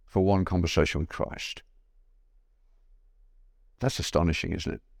for one conversation with Christ. That's astonishing,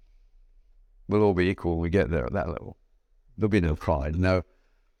 isn't it? We'll all be equal when we get there at that level. There'll be no pride, no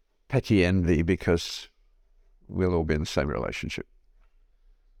petty envy, because we'll all be in the same relationship.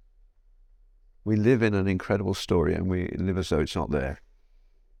 We live in an incredible story, and we live as though it's not there.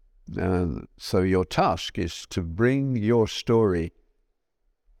 So your task is to bring your story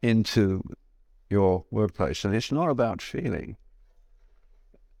into your workplace. And it's not about feeling.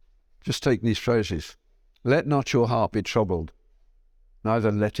 Just take these phrases. Let not your heart be troubled,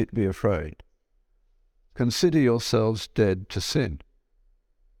 neither let it be afraid. Consider yourselves dead to sin.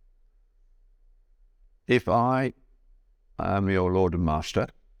 If I am your Lord and Master,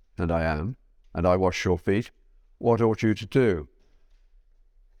 and I am, and I wash your feet, what ought you to do?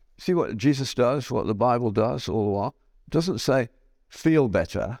 See what Jesus does, what the Bible does all the while? It doesn't say, feel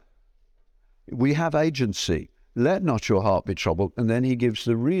better. We have agency. Let not your heart be troubled. And then he gives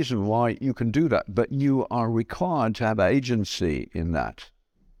the reason why you can do that. But you are required to have agency in that.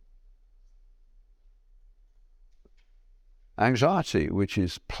 Anxiety, which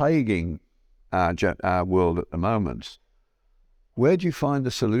is plaguing our world at the moment, where do you find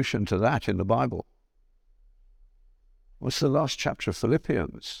the solution to that in the Bible? What's the last chapter of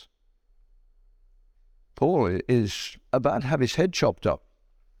Philippians? Paul is about to have his head chopped up,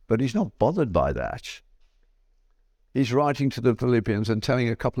 but he's not bothered by that. He's writing to the Philippians and telling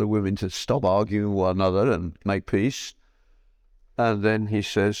a couple of women to stop arguing with one another and make peace. And then he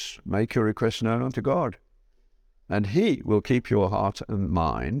says, make your requests known unto God, and he will keep your heart and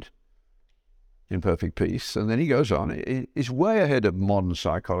mind in perfect peace. And then he goes on. He's way ahead of modern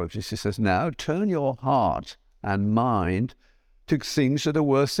psychologists. He says, now turn your heart and mind to things that are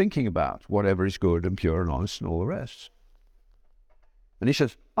worth thinking about, whatever is good and pure and honest and all the rest. And he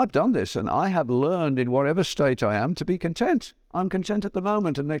says, I've done this, and I have learned in whatever state I am to be content. I'm content at the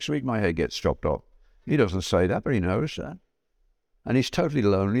moment, and next week my head gets chopped off. He doesn't say that, but he knows that. And he's totally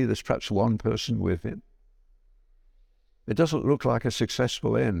lonely. There's perhaps one person with him. It doesn't look like a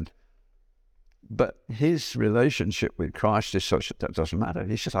successful end. But his relationship with Christ is such that that doesn't matter.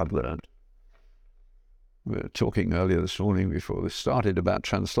 He says, I've learned. We were talking earlier this morning before this started about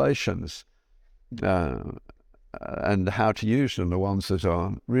translations and how to use them, the ones that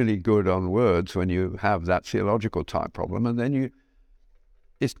are really good on words when you have that theological type problem. And then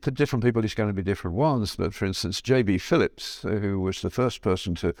it's for different people, it's going to be different ones. But for instance, J.B. Phillips, who was the first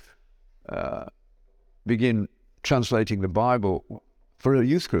person to begin translating the Bible for a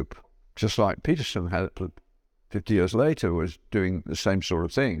youth group, just like Peterson had 50 years later, was doing the same sort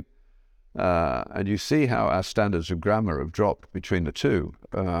of thing. And you see how our standards of grammar have dropped between the two.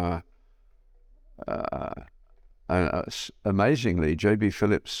 Amazingly, J.B.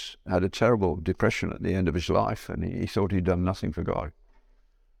 Phillips had a terrible depression at the end of his life, and he thought he'd done nothing for God.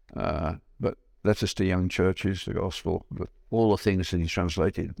 But letters to young churches, the gospel, all the things that he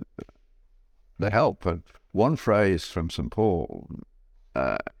translated, they help. And one phrase from St. Paul,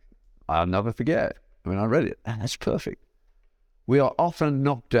 I'll never forget. I mean, I read it, and that's perfect. We are often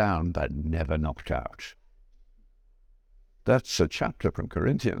knocked down, but never knocked out. That's a chapter from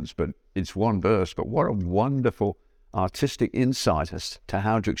Corinthians, but it's one verse. But what a wonderful artistic insight as to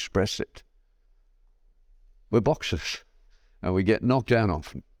how to express it. We're boxers, and we get knocked down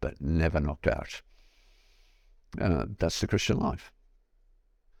often, but never knocked out. That's the Christian life.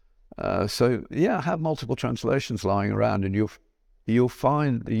 So, have multiple translations lying around, and you'll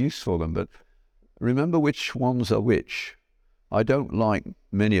find the use for them. But remember which ones are which. I don't like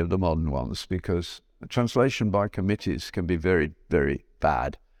many of the modern ones because translation by committees can be very, very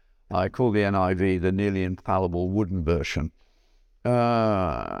bad. I call the NIV the nearly infallible wooden version.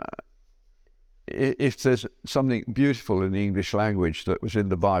 If there's something beautiful in the English language that was in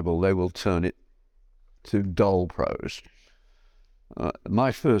the Bible, they will turn it to dull prose.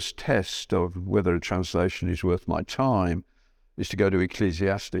 My first test of whether a translation is worth my time is to go to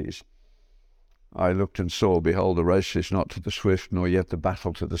Ecclesiastes. I looked and saw, behold, the race is not to the swift, nor yet the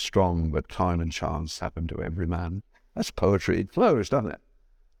battle to the strong, but time and chance happen to every man. That's poetry. It flows, doesn't it?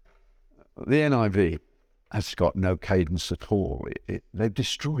 The NIV has got no cadence at all. They've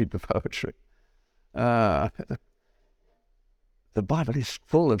destroyed the poetry. The Bible is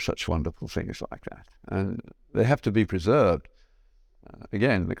full of such wonderful things like that, and they have to be preserved.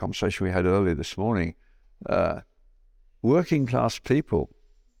 Again, the conversation we had earlier this morning, working class people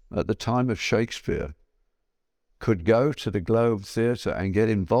at the time of Shakespeare could go to the Globe Theatre and get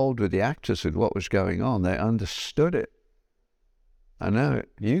involved with the actors with what was going on. They understood it. I know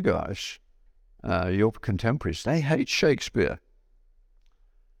you guys, your contemporaries, they hate Shakespeare.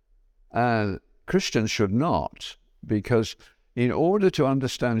 And Christians should not, because in order to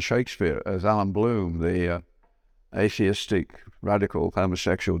understand Shakespeare, as Alan Bloom, the atheistic, radical,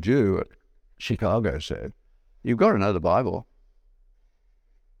 homosexual Jew at Chicago said, you've got to know the Bible.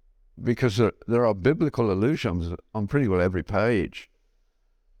 Because there are biblical allusions on pretty well every page.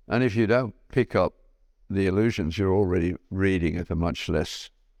 And if you don't pick up the allusions, you're already reading at a much less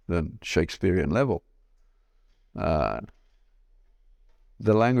than Shakespearean level. The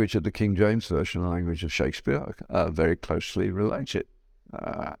language of the King James Version and the language of Shakespeare are very closely related.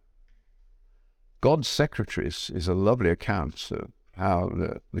 God's Secretaries is a lovely account of how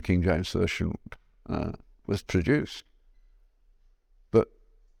the King James Version was produced. But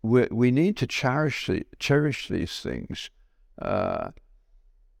we need to cherish these things.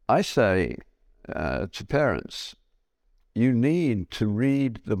 I say to parents, you need to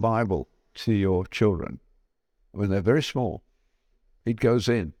read the Bible to your children when they're very small. It goes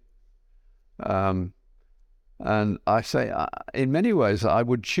in. And I say, in many ways, I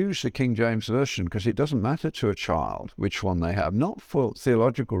would choose the King James Version because it doesn't matter to a child which one they have, not for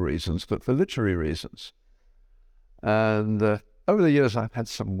theological reasons, but for literary reasons. And over the years, I've had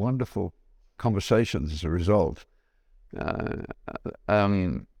some wonderful conversations as a result.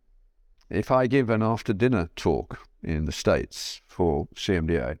 If I give an after-dinner talk in the States for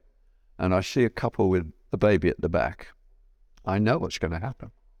CMDA, and I see a couple with a baby at the back, I know what's going to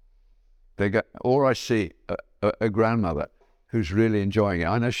happen. Or I see a grandmother who's really enjoying it.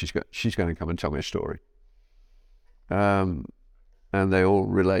 I know she's going to come and tell me a story. And they all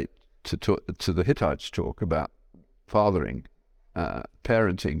relate to the Hittites' talk about fathering,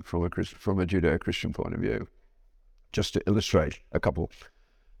 parenting from a Judeo-Christian point of view. Just to illustrate a couple.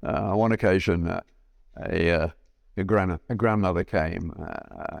 On one occasion, a grandmother came.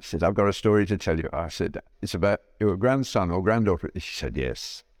 I said, I've got a story to tell you. I said, it's about your grandson or granddaughter. She said,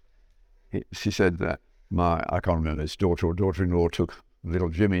 yes. She said that I can't remember, his daughter or daughter-in-law took little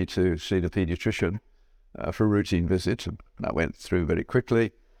Jimmy to see the pediatrician for a routine visit. And that went through very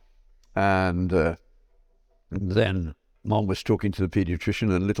quickly. And then Mom was talking to the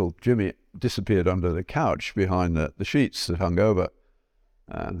pediatrician, and little Jimmy disappeared under the couch behind the sheets that hung over.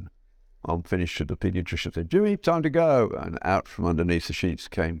 And Mom finished with the pediatrician, said, Jimmy, time to go. And out from underneath the sheets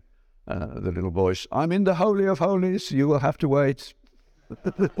came the little voice, I'm in the Holy of Holies, you will have to wait.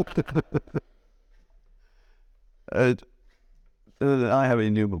 I have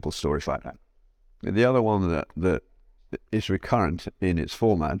innumerable stories like that. The other one that is recurrent in its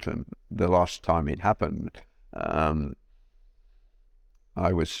format, and the last time it happened, I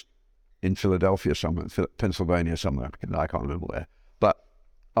was in Philadelphia somewhere, Pennsylvania somewhere, I can't remember where. But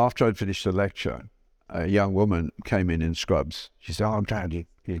after I'd finished the lecture, a young woman came in scrubs. She said, I'm glad you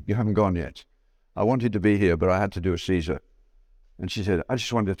haven't gone yet. I wanted to be here, but I had to do a Caesar. And she said, I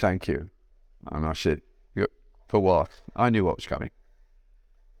just wanted to thank you. And I said, for what? I knew what was coming.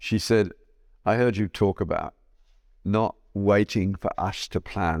 She said, I heard you talk about not waiting for us to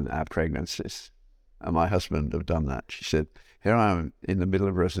plan our pregnancies. And my husband have done that. She said, here I am in the middle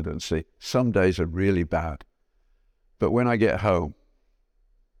of residency. Some days are really bad. But when I get home,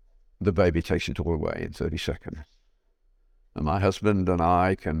 the baby takes it all away in 30 seconds. And my husband and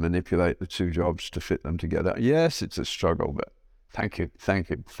I can manipulate the two jobs to fit them together. Yes, it's a struggle, but thank you, thank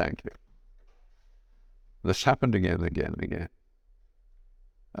you, thank you. This happened again and again and again.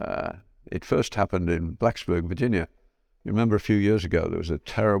 It first happened in Blacksburg, Virginia. You remember a few years ago, there was a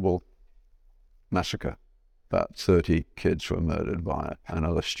terrible massacre. About 30 kids were murdered by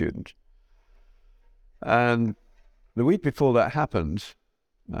another student. And the week before that happened,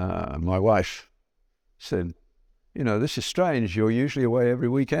 my wife said, this is strange. You're usually away every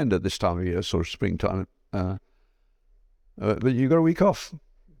weekend at this time of year, sort of springtime. But you got a week off.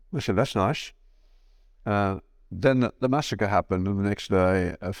 I said, that's nice. Then the massacre happened, and the next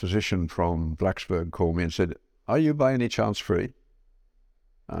day a physician from Blacksburg called me and said, are you by any chance free?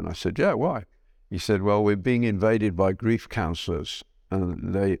 And I said, yeah, why? He said, well, we're being invaded by grief counselors,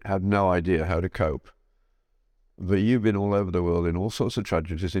 and they have no idea how to cope. But you've been all over the world in all sorts of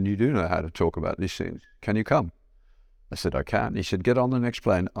tragedies, and you do know how to talk about these things. Can you come? I said, I can. He said, get on the next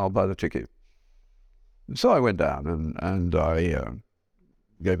plane. I'll buy the ticket. And so I went down, and I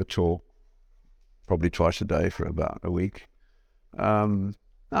gave a talk, probably twice a day for about a week. I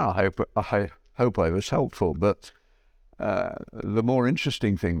hope I was helpful, but the more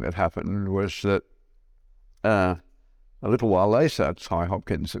interesting thing that happened was that a little while later, Ty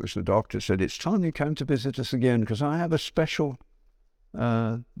Hopkins, it was the doctor, said, it's time you came to visit us again because I have a special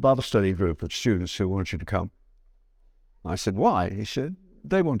Bible study group of students who want you to come. I said, why? He said,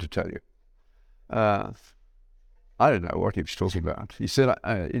 they want to tell you. I don't know what he was talking about. He said,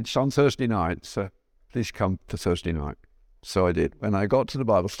 it's on Thursday night, so please come to Thursday night. So I did. When I got to the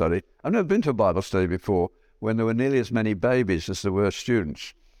Bible study, I've never been to a Bible study before, when there were nearly as many babies as there were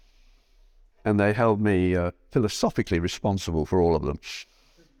students. And they held me philosophically responsible for all of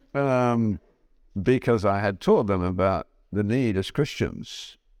them. Because I had taught them about the need as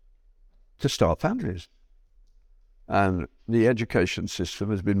Christians to start families. And the education system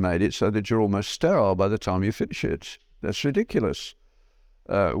has been made it so that you're almost sterile by the time you finish it. That's ridiculous.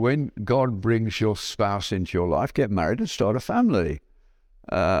 When God brings your spouse into your life, get married and start a family.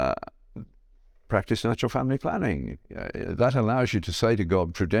 Practice natural family planning. That allows you to say to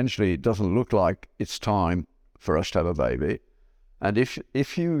God, prudentially, it doesn't look like it's time for us to have a baby. And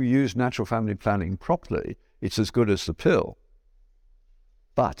if you use natural family planning properly, it's as good as the pill.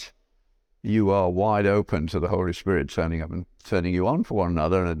 But you are wide open to the Holy Spirit turning up and turning you on for one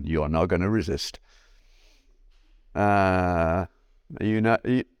another, and you are not going to resist. Natural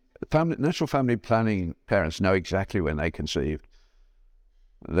family planning parents know exactly when they conceived.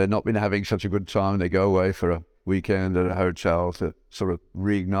 They've not been having such a good time. They go away for a weekend at a hotel to sort of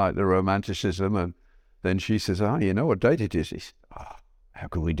reignite the romanticism. And then she says, you know what date it is? He says, how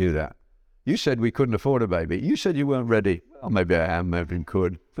could we do that? You said we couldn't afford a baby. You said you weren't ready. Well, maybe I am, maybe I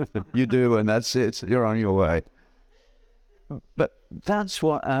could. You do, and that's it. You're on your way. But that's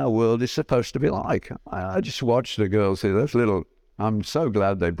what our world is supposed to be like. I just watch the girls here. Those little, I'm so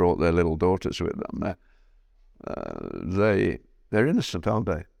glad they brought their little daughters with them. They're innocent, aren't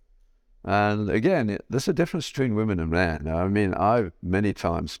they? And again, there's a difference between women and men. I mean, I've many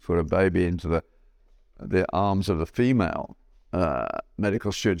times put a baby into the arms of a female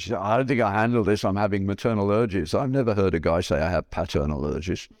medical student. She said, I don't think I handle this. I'm having maternal urges. I've never heard a guy say I have paternal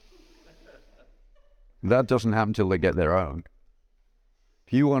urges. That doesn't happen till they get their own.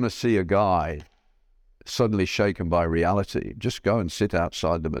 If you want to see a guy suddenly shaken by reality, just go and sit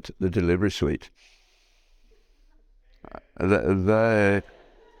outside the delivery suite. That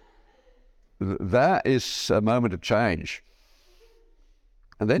is a moment of change.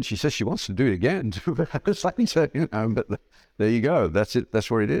 And then she says she wants to do it again. It's like, but there you go. That's it. That's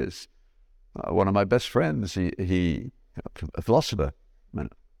where it is. One of my best friends, he a philosopher,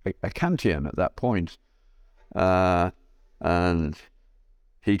 a Kantian at that point, and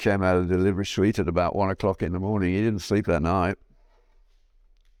he came out of the delivery suite at about 1 o'clock in the morning. He didn't sleep that night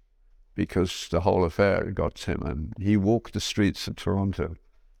because the whole affair got to him, and he walked the streets of Toronto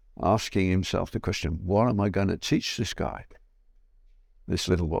asking himself the question, what am I going to teach this guy, this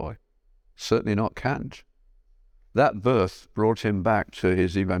little boy? Certainly not Kant. That birth brought him back to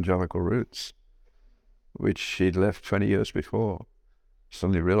his evangelical roots, which he'd left 20 years before.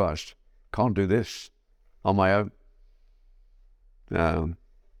 Suddenly realized, can't do this on my own.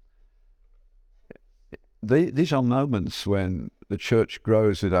 These are moments when the church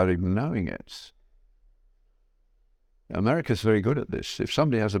grows without even knowing it. America's very good at this. If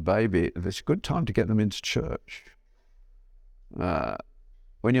somebody has a baby, it's a good time to get them into church.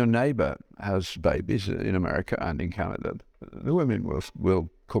 When your neighbor has babies in America and in Canada, the women will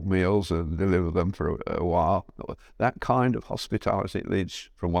cook meals and deliver them for a while. That kind of hospitality leads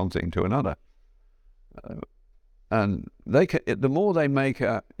from one thing to another. And the more they make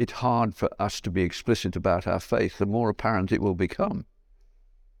it hard for us to be explicit about our faith, the more apparent it will become.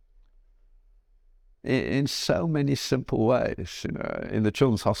 In so many simple ways. In the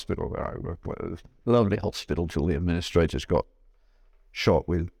children's hospital where I work, a lovely hospital till the administrators got shot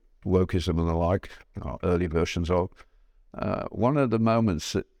with wokeism and the like, early versions of. One of the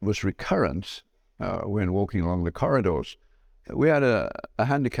moments that was recurrent when walking along the corridors we had a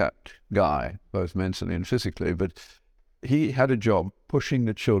handicapped guy, both mentally and physically, but he had a job pushing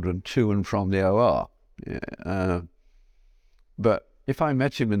the children to and from the OR. But if I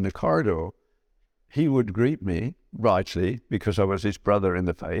met him in the corridor, he would greet me, rightly, because I was his brother in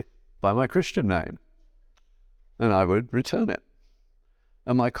the faith, by my Christian name. And I would return it.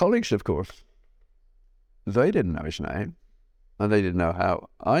 And my colleagues, of course, they didn't know his name, and they didn't know how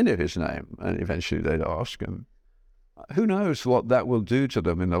I knew his name. And eventually they'd ask, and who knows what that will do to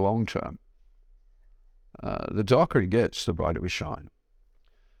them in the long term. The darker it gets, the brighter we shine.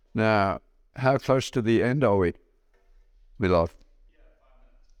 Now, how close to the end are we? We lost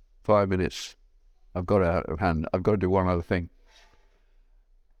 5 minutes. I've got it out of hand. I've got to do one other thing.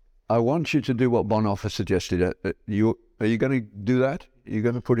 I want you to do what Bonhoeffer suggested. Are you going to do that? Are you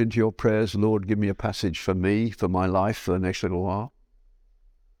going to put into your prayers, Lord, give me a passage for me, for my life, for the next little while?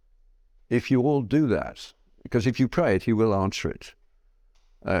 If you all do that, because if you pray it, he will answer it.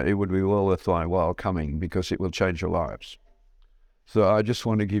 It would be well worth my while coming, because it will change your lives. So I just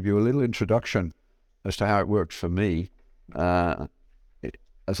want to give you a little introduction as to how it worked for me. As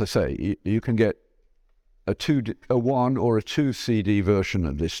I say, you can get a 1 or a 2 CD version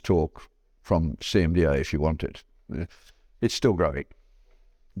of this talk from CMDA if you want it. It's still growing,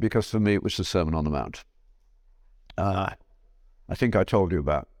 because for me it was the Sermon on the Mount. I think I told you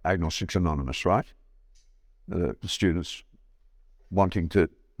about Agnostics Anonymous, right? The students wanting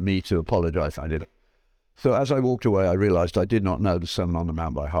me to apologize. I did it. So as I walked away, I realized I did not know the Sermon on the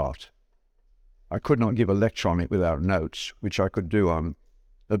Mount by heart. I could not give a lecture on it without notes, which I could do on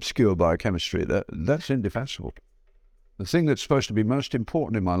obscure biochemistry. That's indefensible. The thing that's supposed to be most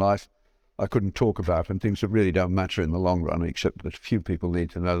important in my life, I couldn't talk about, and things that really don't matter in the long run, except that few people need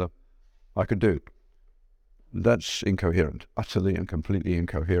to know them, I could do. That's incoherent, utterly and completely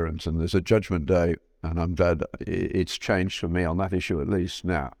incoherent, and there's a judgment day, and I'm glad it's changed for me on that issue at least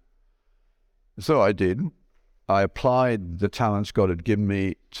now. So I did. I applied the talents God had given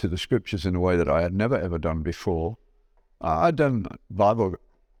me to the scriptures in a way that I had never ever done before. I'd done Bible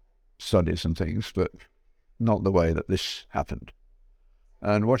studies and things, but not the way that this happened.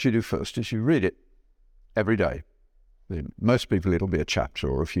 And what you do first is you read it every day. Most people it'll be a chapter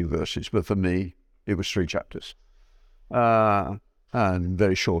or a few verses, but for me it was 3 chapters. And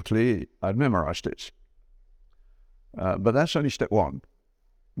very shortly I'd memorized it. But that's only step 1.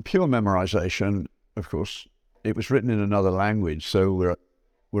 Pure memorization, of course, it was written in another language, so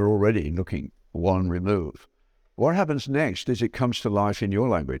we're already looking 1 remove. What happens next is it comes to life in your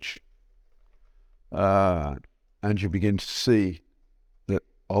language. And you begin to see that,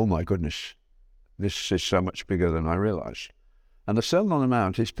 oh my goodness, this is so much bigger than I realized. And the Sermon on the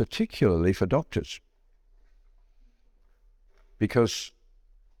Mount is particularly for doctors. Because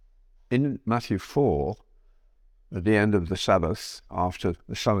in Matthew 4, at the end of the Sabbath, after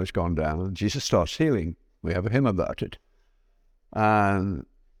the sun has gone down, Jesus starts healing. We have a hymn about it. And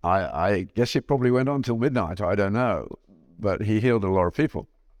I guess it probably went on till midnight, I don't know. But he healed a lot of people.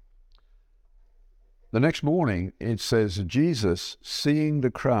 The next morning, it says, Jesus, seeing the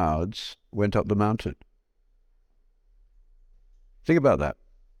crowds, went up the mountain. Think about that.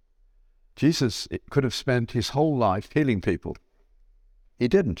 Jesus could have spent his whole life healing people. He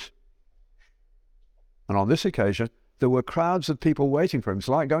didn't. And on this occasion, there were crowds of people waiting for him. It's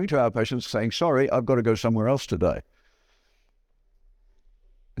like going to outpatients saying, sorry, I've got to go somewhere else today.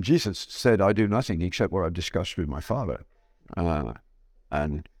 And Jesus said, I do nothing except what I've discussed with my Father.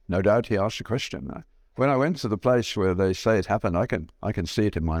 And no doubt he asked a question. When I went to the place where they say it happened, I can see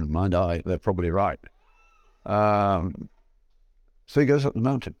it in my mind eye. They're probably right. So he goes up the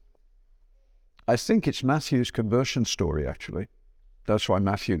mountain. I think it's Matthew's conversion story, actually. That's why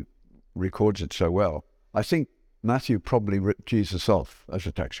Matthew records it so well. I think Matthew probably ripped Jesus off as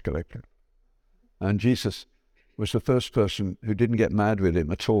a tax collector. And Jesus was the first person who didn't get mad with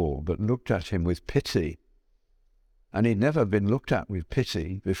him at all, but looked at him with pity. And he'd never been looked at with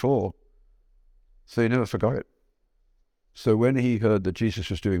pity before, so he never forgot it. So when he heard that Jesus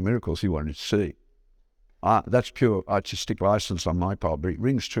was doing miracles, he wanted to see. That's pure artistic license on my part, but it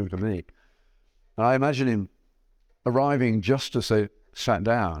rings true to me. And I imagine him arriving just as they sat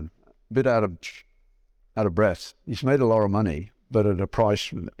down, a bit out of breath. He's made a lot of money, but at a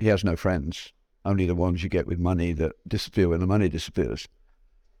price, he has no friends, only the ones you get with money that disappear when the money disappears.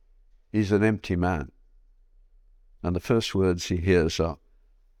 He's an empty man. And the first words he hears are,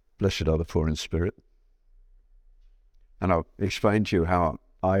 blessed are the poor in spirit. And I'll explain to you how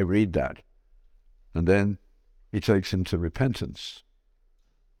I read that. And then he takes him to repentance.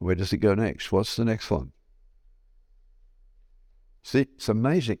 Where does it go next? What's the next one? See, it's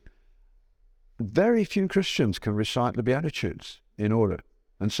amazing. very few Christians can recite the Beatitudes in order,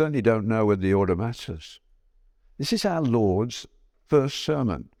 and certainly don't know whether the order matters. This is our Lord's first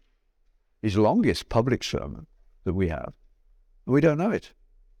sermon, his longest public sermon that we have. We don't know it.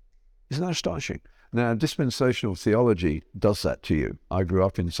 Isn't that astonishing? Now, dispensational theology does that to you. I grew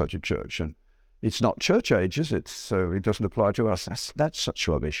up in such a church, and it's not church age, is it? So it doesn't apply to us. That's such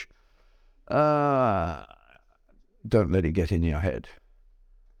rubbish. Don't let it get in your head.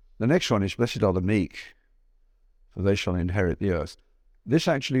 The next one is, blessed are the meek, for they shall inherit the earth. This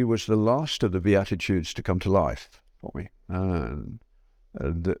actually was the last of the Beatitudes to come to life for me.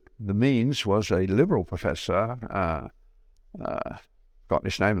 The means was a liberal professor, got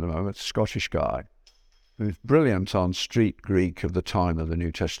his name at the moment, Scottish guy, who's brilliant on street Greek of the time of the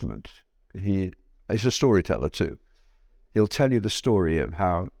New Testament. He's a storyteller too. He'll tell you the story of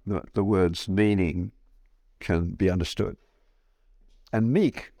how the word's meaning can be understood. And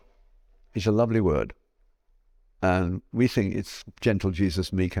meek is a lovely word. And we think it's gentle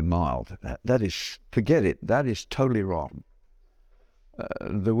Jesus, meek and mild. That is, forget it, that is totally wrong.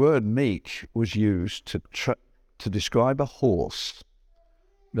 The word meek was used to describe a horse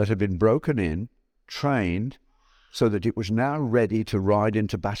that had been broken in, trained, so that it was now ready to ride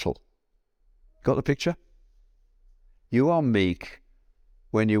into battle. Got the picture? You are meek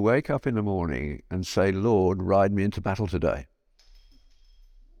when you wake up in the morning and say, Lord, ride me into battle today.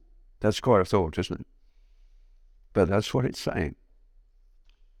 That's quite a thought, isn't it? But that's what it's saying.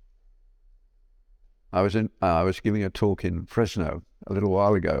 I was giving a talk in Fresno a little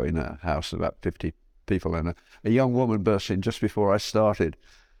while ago in a house of about 50 people, and a young woman burst in just before I started.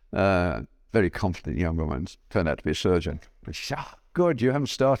 Very confident young woman, turned out to be a surgeon. But she said, "Oh, good, you haven't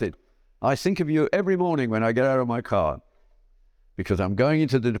started. I think of you every morning when I get out of my car, because I'm going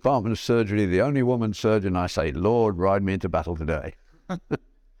into the department of surgery, the only woman surgeon. I say, Lord, ride me into battle today."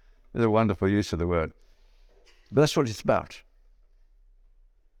 It's a wonderful use of the word. But that's what it's about.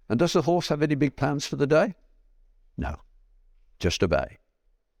 And does the horse have any big plans for the day? No, just obey.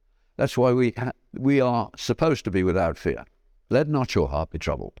 That's why we are supposed to be without fear. Let not your heart be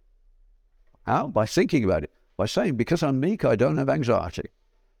troubled. How? By thinking about it. By saying, because I'm meek, I don't have anxiety.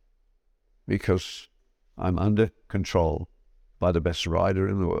 Because I'm under control by the best rider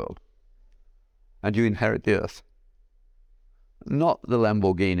in the world. And you inherit the earth. Not the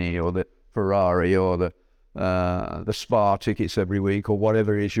Lamborghini or the Ferrari or the spa tickets every week or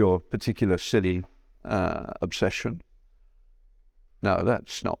whatever is your particular silly obsession. No,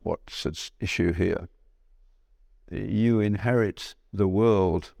 that's not what's at issue here. You inherit the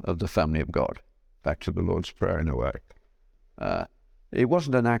world of the family of God. Back to the Lord's Prayer in a way. It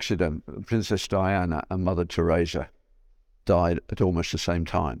wasn't an accident. Princess Diana and Mother Teresa died at almost the same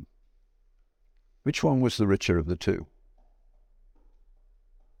time. Which one was the richer of the two?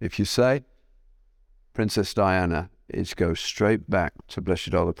 If you say Princess Diana, it goes straight back to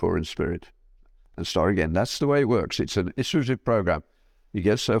blessed are the poor in spirit and start again. That's the way it works. It's an iterative program. You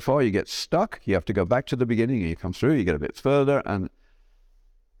get so far, you get stuck, you have to go back to the beginning, and you come through, you get a bit further, and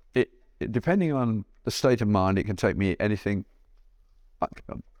it depending on the state of mind, it can take me anything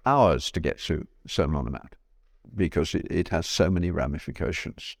hours to get through Sermon on the Mount, because it has so many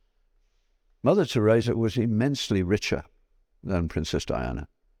ramifications. Mother Teresa was immensely richer than Princess Diana.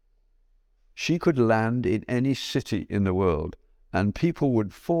 She could land in any city in the world, and people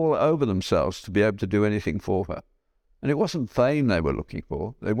would fall over themselves to be able to do anything for her. And it wasn't fame they were looking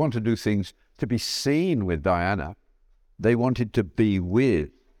for. They wanted to do things to be seen with Diana. They wanted to be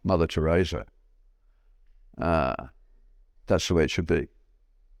with Mother Teresa. That's the way it should be.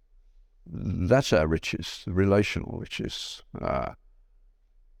 That's our riches, relational riches.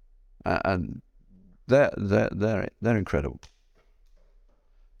 And they're incredible.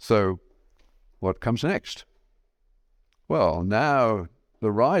 So what comes next? Well, now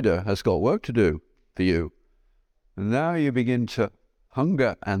the rider has got work to do for you. And now you begin to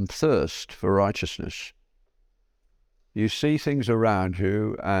hunger and thirst for righteousness. You see things around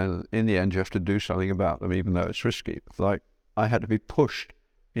you, and in the end you have to do something about them, even though it's risky. Like, I had to be pushed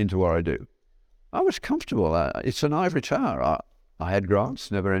into what I do. I was comfortable. It's an ivory tower. I had grants,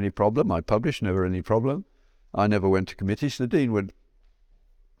 never any problem. I published, never any problem. I never went to committees. The dean would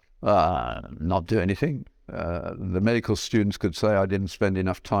not do anything. The medical students could say I didn't spend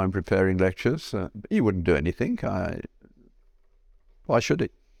enough time preparing lectures. He wouldn't do anything. Why should he?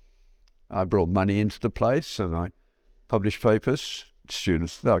 I brought money into the place and I published papers.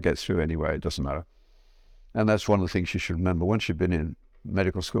 Students, they'll get through anyway, it doesn't matter. And that's one of the things you should remember. Once you've been in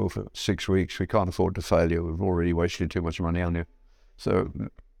medical school for 6 weeks, we can't afford to fail you. We've already wasted too much money on you. So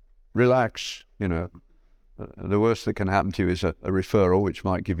relax, The worst that can happen to you is a referral, which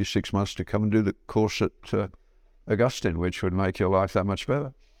might give you 6 months to come and do the course at Augustine, which would make your life that much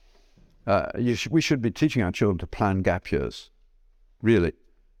better. We should be teaching our children to plan gap years. Really,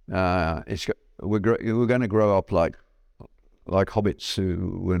 we're going to grow up like hobbits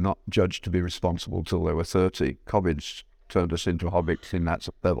who were not judged to be responsible till they were 30. COVID turned us into hobbits in that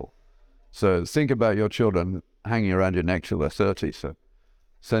level. So think about your children hanging around your neck till they're 30. So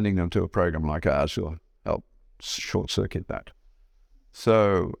sending them to a program like ours will help short circuit that.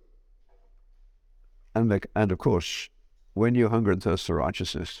 So, and of course, when you hunger and thirst for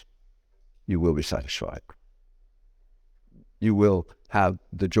righteousness, you will be satisfied. You will have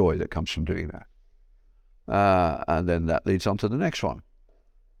the joy that comes from doing that. And then that leads on to the next one,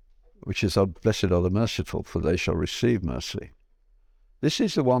 which is, blessed are the merciful, for they shall receive mercy. This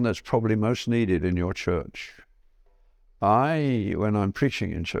is the one that's probably most needed in your church. When I'm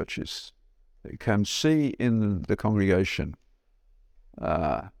preaching in churches, can see in the congregation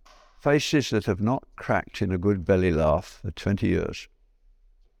faces that have not cracked in a good belly laugh for 20 years.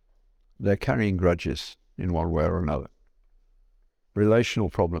 They're carrying grudges in one way or another. Relational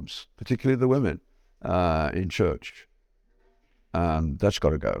problems, particularly the women in church. That's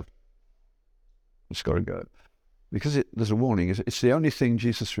got to go. It's got to go. Because there's a warning. It's the only thing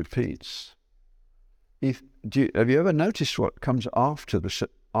Jesus repeats. Have you ever noticed what comes after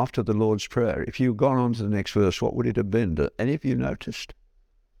the Lord's Prayer? If you'd gone on to the next verse, what would it have been? Do any of you noticed?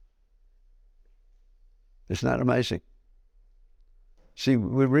 Isn't that amazing? See,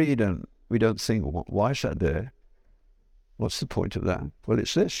 we read and we don't think, well, why is that there? What's the point of that? Well,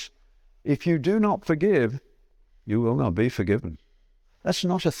 it's this. If you do not forgive, you will not be forgiven. That's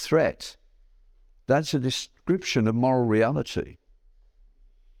not a threat. That's a description of moral reality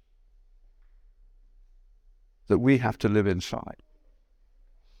that we have to live inside.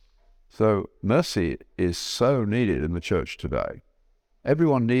 So mercy is so needed in the church today.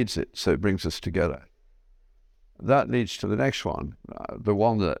 Everyone needs it, so it brings us together. That leads to the next one, the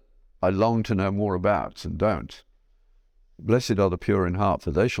one that I long to know more about and don't. Blessed are the pure in heart,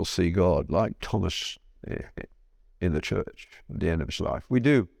 for they shall see God, like Thomas in the church at the end of his life. We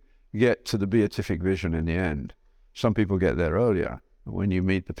do get to the beatific vision in the end. Some people get there earlier. When you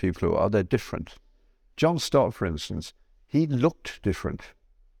meet the people who are, they're different. John Stott, for instance, he looked different.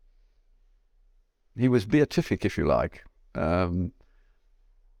 He was beatific, if you like.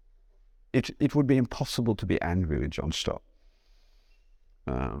 It would be impossible to be angry with John Stott.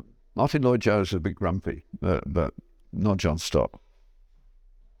 Martin Lloyd-Jones was a bit grumpy, but not John Stott.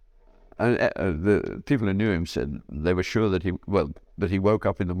 And the people who knew him said they were sure that he woke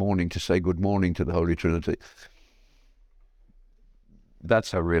up in the morning to say good morning to the Holy Trinity.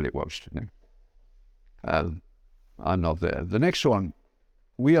 That's how real it was to him. I'm not there. The next one,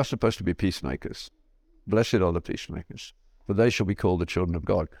 we are supposed to be peacemakers. Blessed are the peacemakers, for they shall be called the children of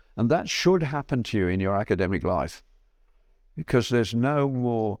God. And that should happen to you in your academic life, because there's no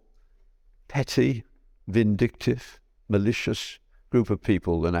more petty, vindictive, malicious group of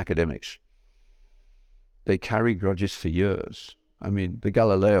people than academics. They carry grudges for years. I mean, the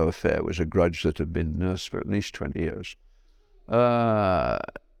Galileo affair was a grudge that had been nursed for at least 20 years.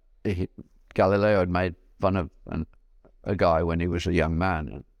 Galileo had made fun of a guy when he was a young man,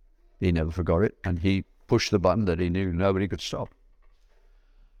 and he never forgot it, and he pushed the button that he knew nobody could stop.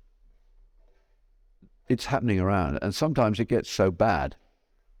 It's happening around, and sometimes it gets so bad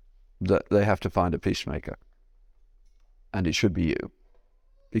that they have to find a peacemaker. And it should be you,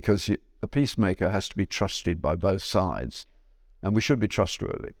 because a peacemaker has to be trusted by both sides, and we should be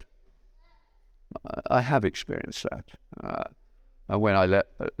trustworthy. I have experienced that. And when I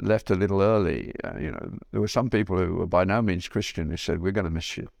left a little early, there were some people who were by no means Christian who said, we're going to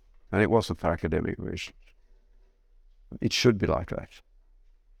miss you. And it wasn't for academic reasons. It should be like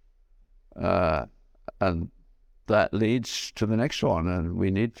that. And that leads to the next one,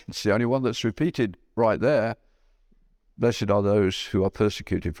 and it's the only one that's repeated right there. Blessed are those who are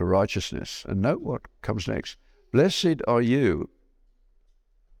persecuted for righteousness. And note what comes next. Blessed are you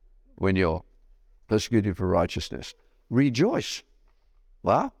when you're persecuted for righteousness. Rejoice.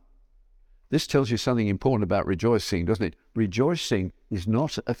 Wow. This tells you something important about rejoicing, doesn't it? Rejoicing is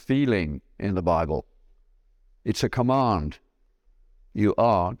not a feeling in the Bible. It's a command. You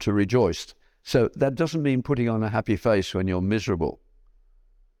are to rejoice. So that doesn't mean putting on a happy face when you're miserable.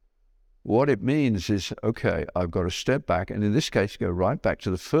 What it means is, okay, I've got to step back, and in this case, go right back to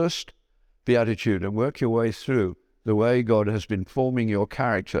the first beatitude and work your way through the way God has been forming your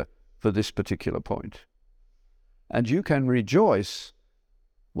character for this particular point. And you can rejoice.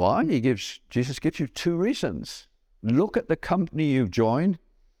 Why? Jesus gives you two reasons. Look at the company you've joined.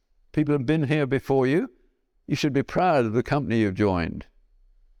 People have been here before you. You should be proud of the company you've joined.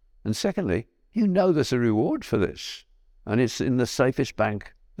 And secondly, you know there's a reward for this. And it's in the safest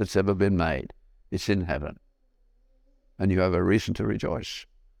bank that's ever been made. It's in heaven. And you have a reason to rejoice.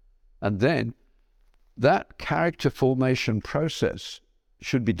 And then that character formation process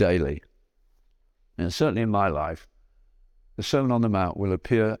should be daily. And certainly in my life, the Sermon on the Mount will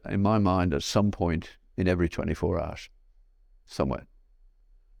appear in my mind at some point in every 24 hours, somewhere.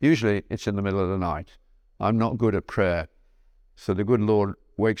 Usually it's in the middle of the night. I'm not good at prayer, so the good Lord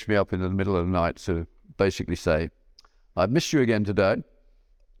wakes me up in the middle of the night to basically say, I've missed you again today.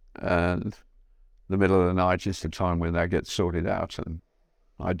 And the middle of the night is the time when that gets sorted out, and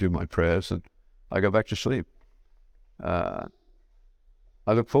I do my prayers and I go back to sleep. I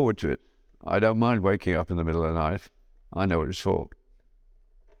look forward to it. I don't mind waking up in the middle of the night. I know what it's for.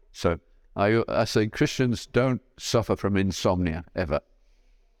 So I say Christians don't suffer from insomnia ever.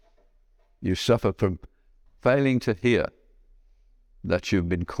 You suffer from failing to hear that you've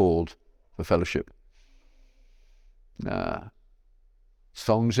been called for fellowship.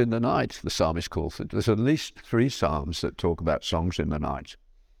 Songs in the night, the psalmist calls it. There's at least 3 psalms that talk about songs in the night.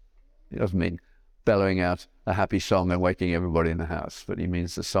 It doesn't mean bellowing out a happy song and waking everybody in the house, but he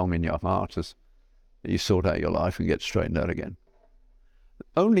means the song in your heart as you sort out your life and get straightened out again.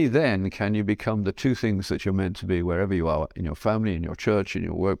 Only then can you become the 2 things that you're meant to be wherever you are, in your family, in your church, in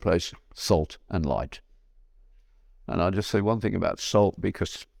your workplace, salt and light. And I'll just say one thing about salt,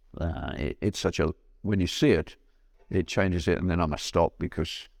 because it's such a, when you see it, it changes it, and then I must stop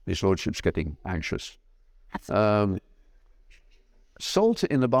because His Lordship's getting anxious. Salt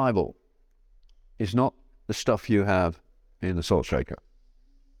in the Bible is not the stuff you have in the salt shaker.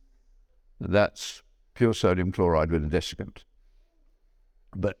 That's pure sodium chloride with a desiccant.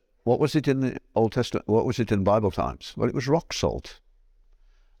 But what was it in the Old Testament? What was it in Bible times? Well, it was rock salt.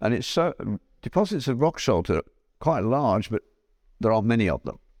 And it's so, deposits of rock salt are quite large, but there are many of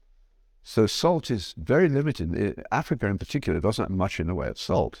them. So salt is very limited. Africa in particular doesn't have much in the way of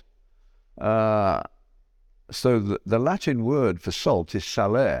salt. So the Latin word for salt is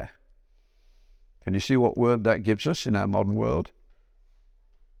salare. Can you see what word that gives us in our modern world?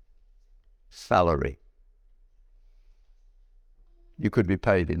 Salary. You could be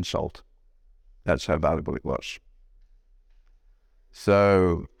paid in salt. That's how valuable it was.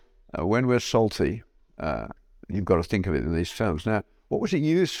 So when we're salty, you've got to think of it in these terms. Now, what was it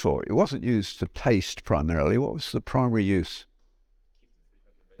used for? It wasn't used to taste primarily. What was the primary use?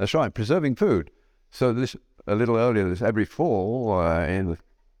 That's right, preserving food. So this, a little earlier, this every fall in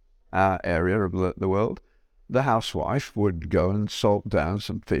our area of the world, the housewife would go and salt down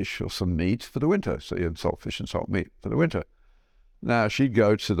some fish or some meat for the winter. So you had salt fish and salt meat for the winter. Now, she'd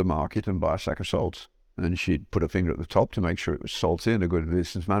go to the market and buy a sack of salt, and she'd put a finger at the top to make sure it was salty, and a good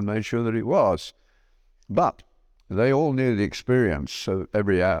businessman made sure that it was. But they all knew the experience, so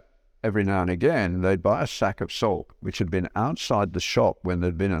every now and again, they'd buy a sack of salt, which had been outside the shop when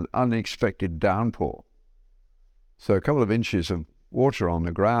there'd been an unexpected downpour. So a couple of inches of water on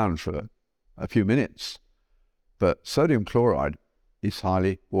the ground for a few minutes. But sodium chloride is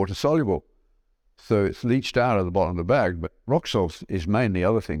highly water-soluble. So it's leached out of the bottom of the bag, but rock salt is mainly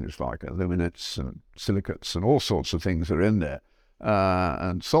other things like aluminates and silicates and all sorts of things that are in there.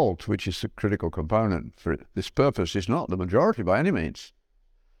 And salt, which is a critical component for this purpose, is not the majority by any means.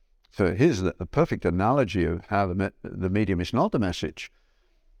 So here's the perfect analogy of how the medium is not the message.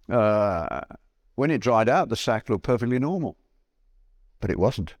 When it dried out, the sack looked perfectly normal, but it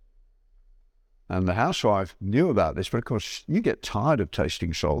wasn't. And the housewife knew about this, but of course, you get tired of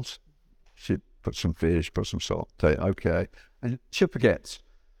tasting salts. She'd put some fish, put some salt, say, okay, and she forgets.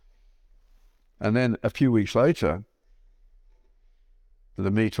 And then a few weeks later, the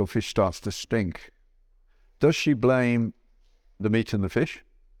meat or fish starts to stink. Does she blame the meat and the fish?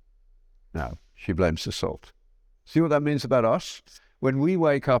 No, she blames the salt. See what that means about us? When we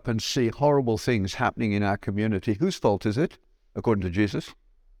wake up and see horrible things happening in our community, whose fault is it, according to Jesus?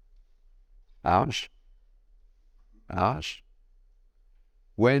 Ours. Ours.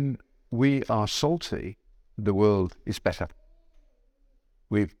 When we are salty, the world is better.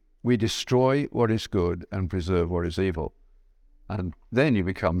 We destroy what is good and preserve what is evil. And then you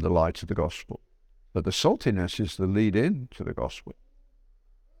become the light of the gospel. But the saltiness is the lead in to the gospel.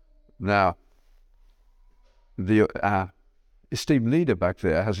 Now, our esteemed leader back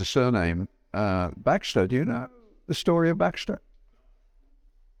there has a surname, Baxter. Do you know the story of Baxter?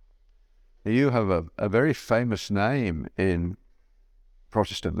 You have a very famous name in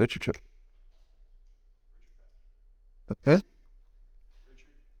Protestant literature. Okay.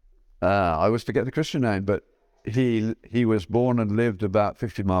 I always forget the Christian name, but he was born and lived about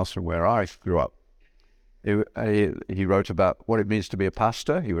 50 miles from where I grew up. He wrote about what it means to be a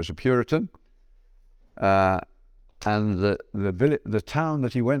pastor. He was a Puritan. And the town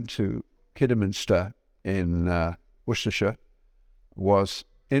that he went to, Kidderminster in Worcestershire, was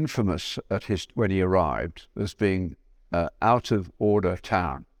infamous when he arrived as being out of order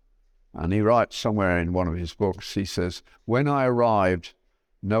town. And he writes somewhere in one of his books, he says, when I arrived,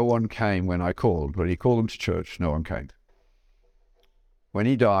 no one came when I called. When he called them to church, no one came. When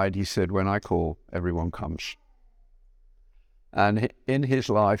he died, he said, when I call, everyone comes. And in his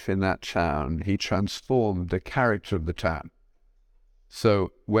life in that town, he transformed the character of the town.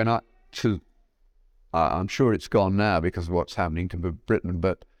 So I'm sure it's gone now because of what's happening to Britain,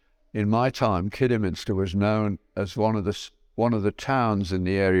 but in my time, Kidderminster was known as one of the towns in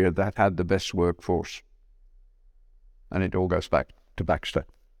the area that had the best workforce. And it all goes back to Baxter.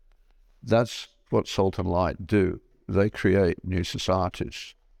 That's what Salt and Light do. They create new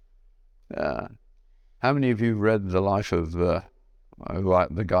societies. How many of you read the life of the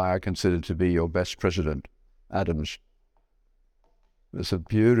guy I consider to be your best president, Adams? There's a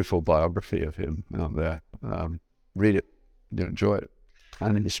beautiful biography of him out there. Read it, you'll enjoy it.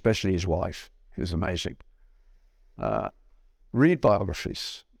 And especially his wife, who's amazing. Read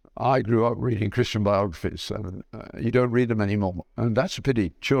biographies. I grew up reading Christian biographies. You don't read them anymore. And that's a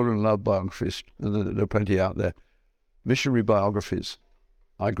pity. Children love biographies, and there are plenty out there. Missionary biographies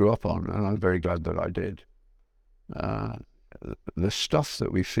I grew up on, and I'm very glad that I did. The stuff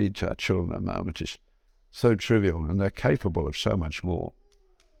that we feed to our children at the moment is so trivial, and they're capable of so much more.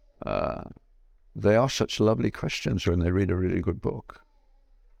 They are such lovely questions when they read a really good book.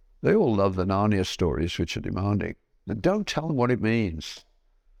 They all love the Narnia stories, which are demanding. And don't tell them what it means.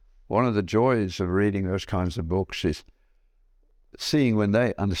 One of the joys of reading those kinds of books is seeing when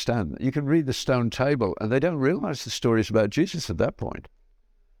they understand. You can read the stone table, and they don't realize the stories about Jesus at that point.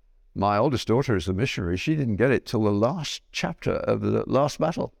 My oldest daughter is a missionary. She didn't get it till the last chapter of the last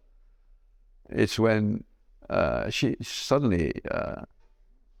battle. It's when she suddenly, the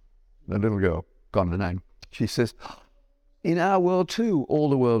little girl, gone the name, she says, in our world too, all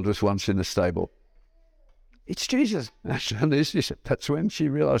the world was once in a stable. It's Jesus. That's when she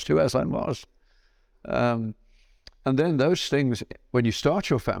realized who Aslan was. And then those things, when you start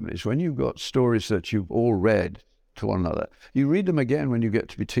your families, when you've got stories that you've all read to one another, you read them again when you get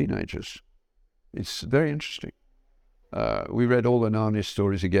to be teenagers. It's very interesting. We read all the Narnia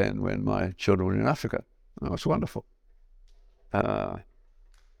stories again when my children were in Africa. That was wonderful.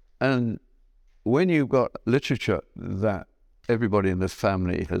 And when you've got literature that everybody in the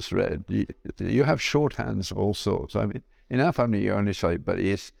family has read, you have shorthands of all sorts. I mean, in our family, you only say, but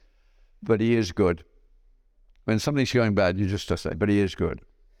he is good. When something's going bad, you just say, but he is good.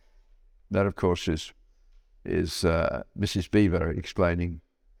 That, of course, is Mrs. Beaver explaining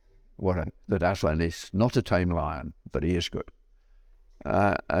that Aslan is not a tame lion, but he is good.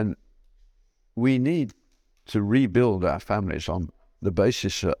 And we need to rebuild our families on the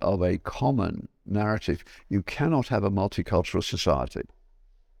basis of a common narrative. You cannot have a multicultural society.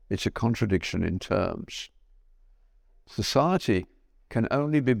 It's a contradiction in terms. Society can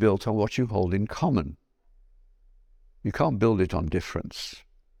only be built on what you hold in common. You can't build it on difference.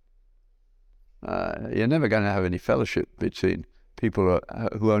 You're never going to have any fellowship between people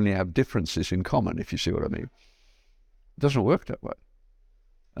who only have differences in common, if you see what I mean. It doesn't work that way.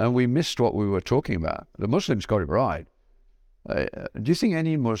 And we missed what we were talking about. The Muslims got it right. Do you think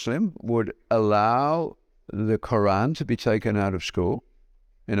any Muslim would allow the Quran to be taken out of school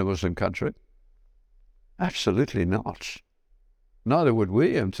in a Muslim country? Absolutely not. Neither would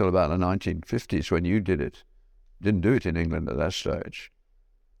we until about the 1950s when you did it. Didn't do it in England at that stage.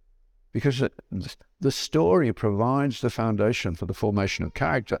 Because the story provides the foundation for the formation of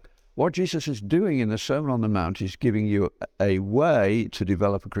character. What Jesus is doing in the Sermon on the Mount is giving you a way to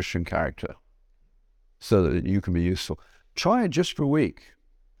develop a Christian character so that you can be useful. Try it just for a week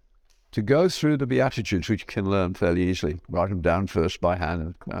to go through the Beatitudes, which you can learn fairly easily. Write them down first by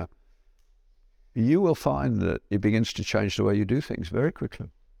hand. You will find that it begins to change the way you do things very quickly.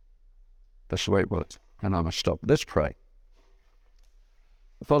 That's the way it works. And I must stop. Let's pray.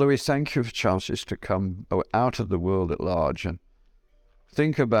 Father, we thank you for chances to come out of the world at large and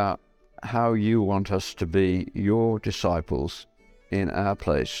think about how you want us to be your disciples in our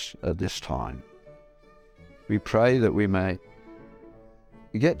place at this time. We pray that we may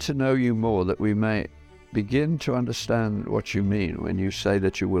get to know you more, that we may begin to understand what you mean when you say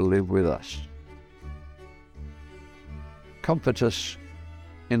that you will live with us. Comfort us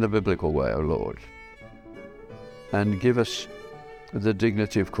in the biblical way, O Lord, and give us the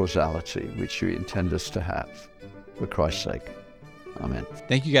dignity of causality which you intend us to have, for Christ's sake. Amen.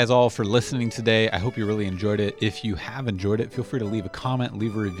 Thank you guys all for listening today. I hope you really enjoyed it. If you have enjoyed it, feel free to leave a comment,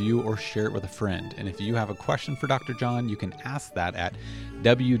 leave a review, or share it with a friend. And if you have a question for Dr. John, you can ask that at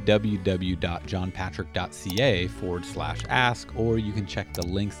www.johnpatrick.ca/ask, or you can check the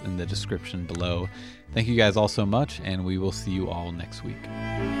links in the description below. Thank you guys all so much, and we will see you all next week.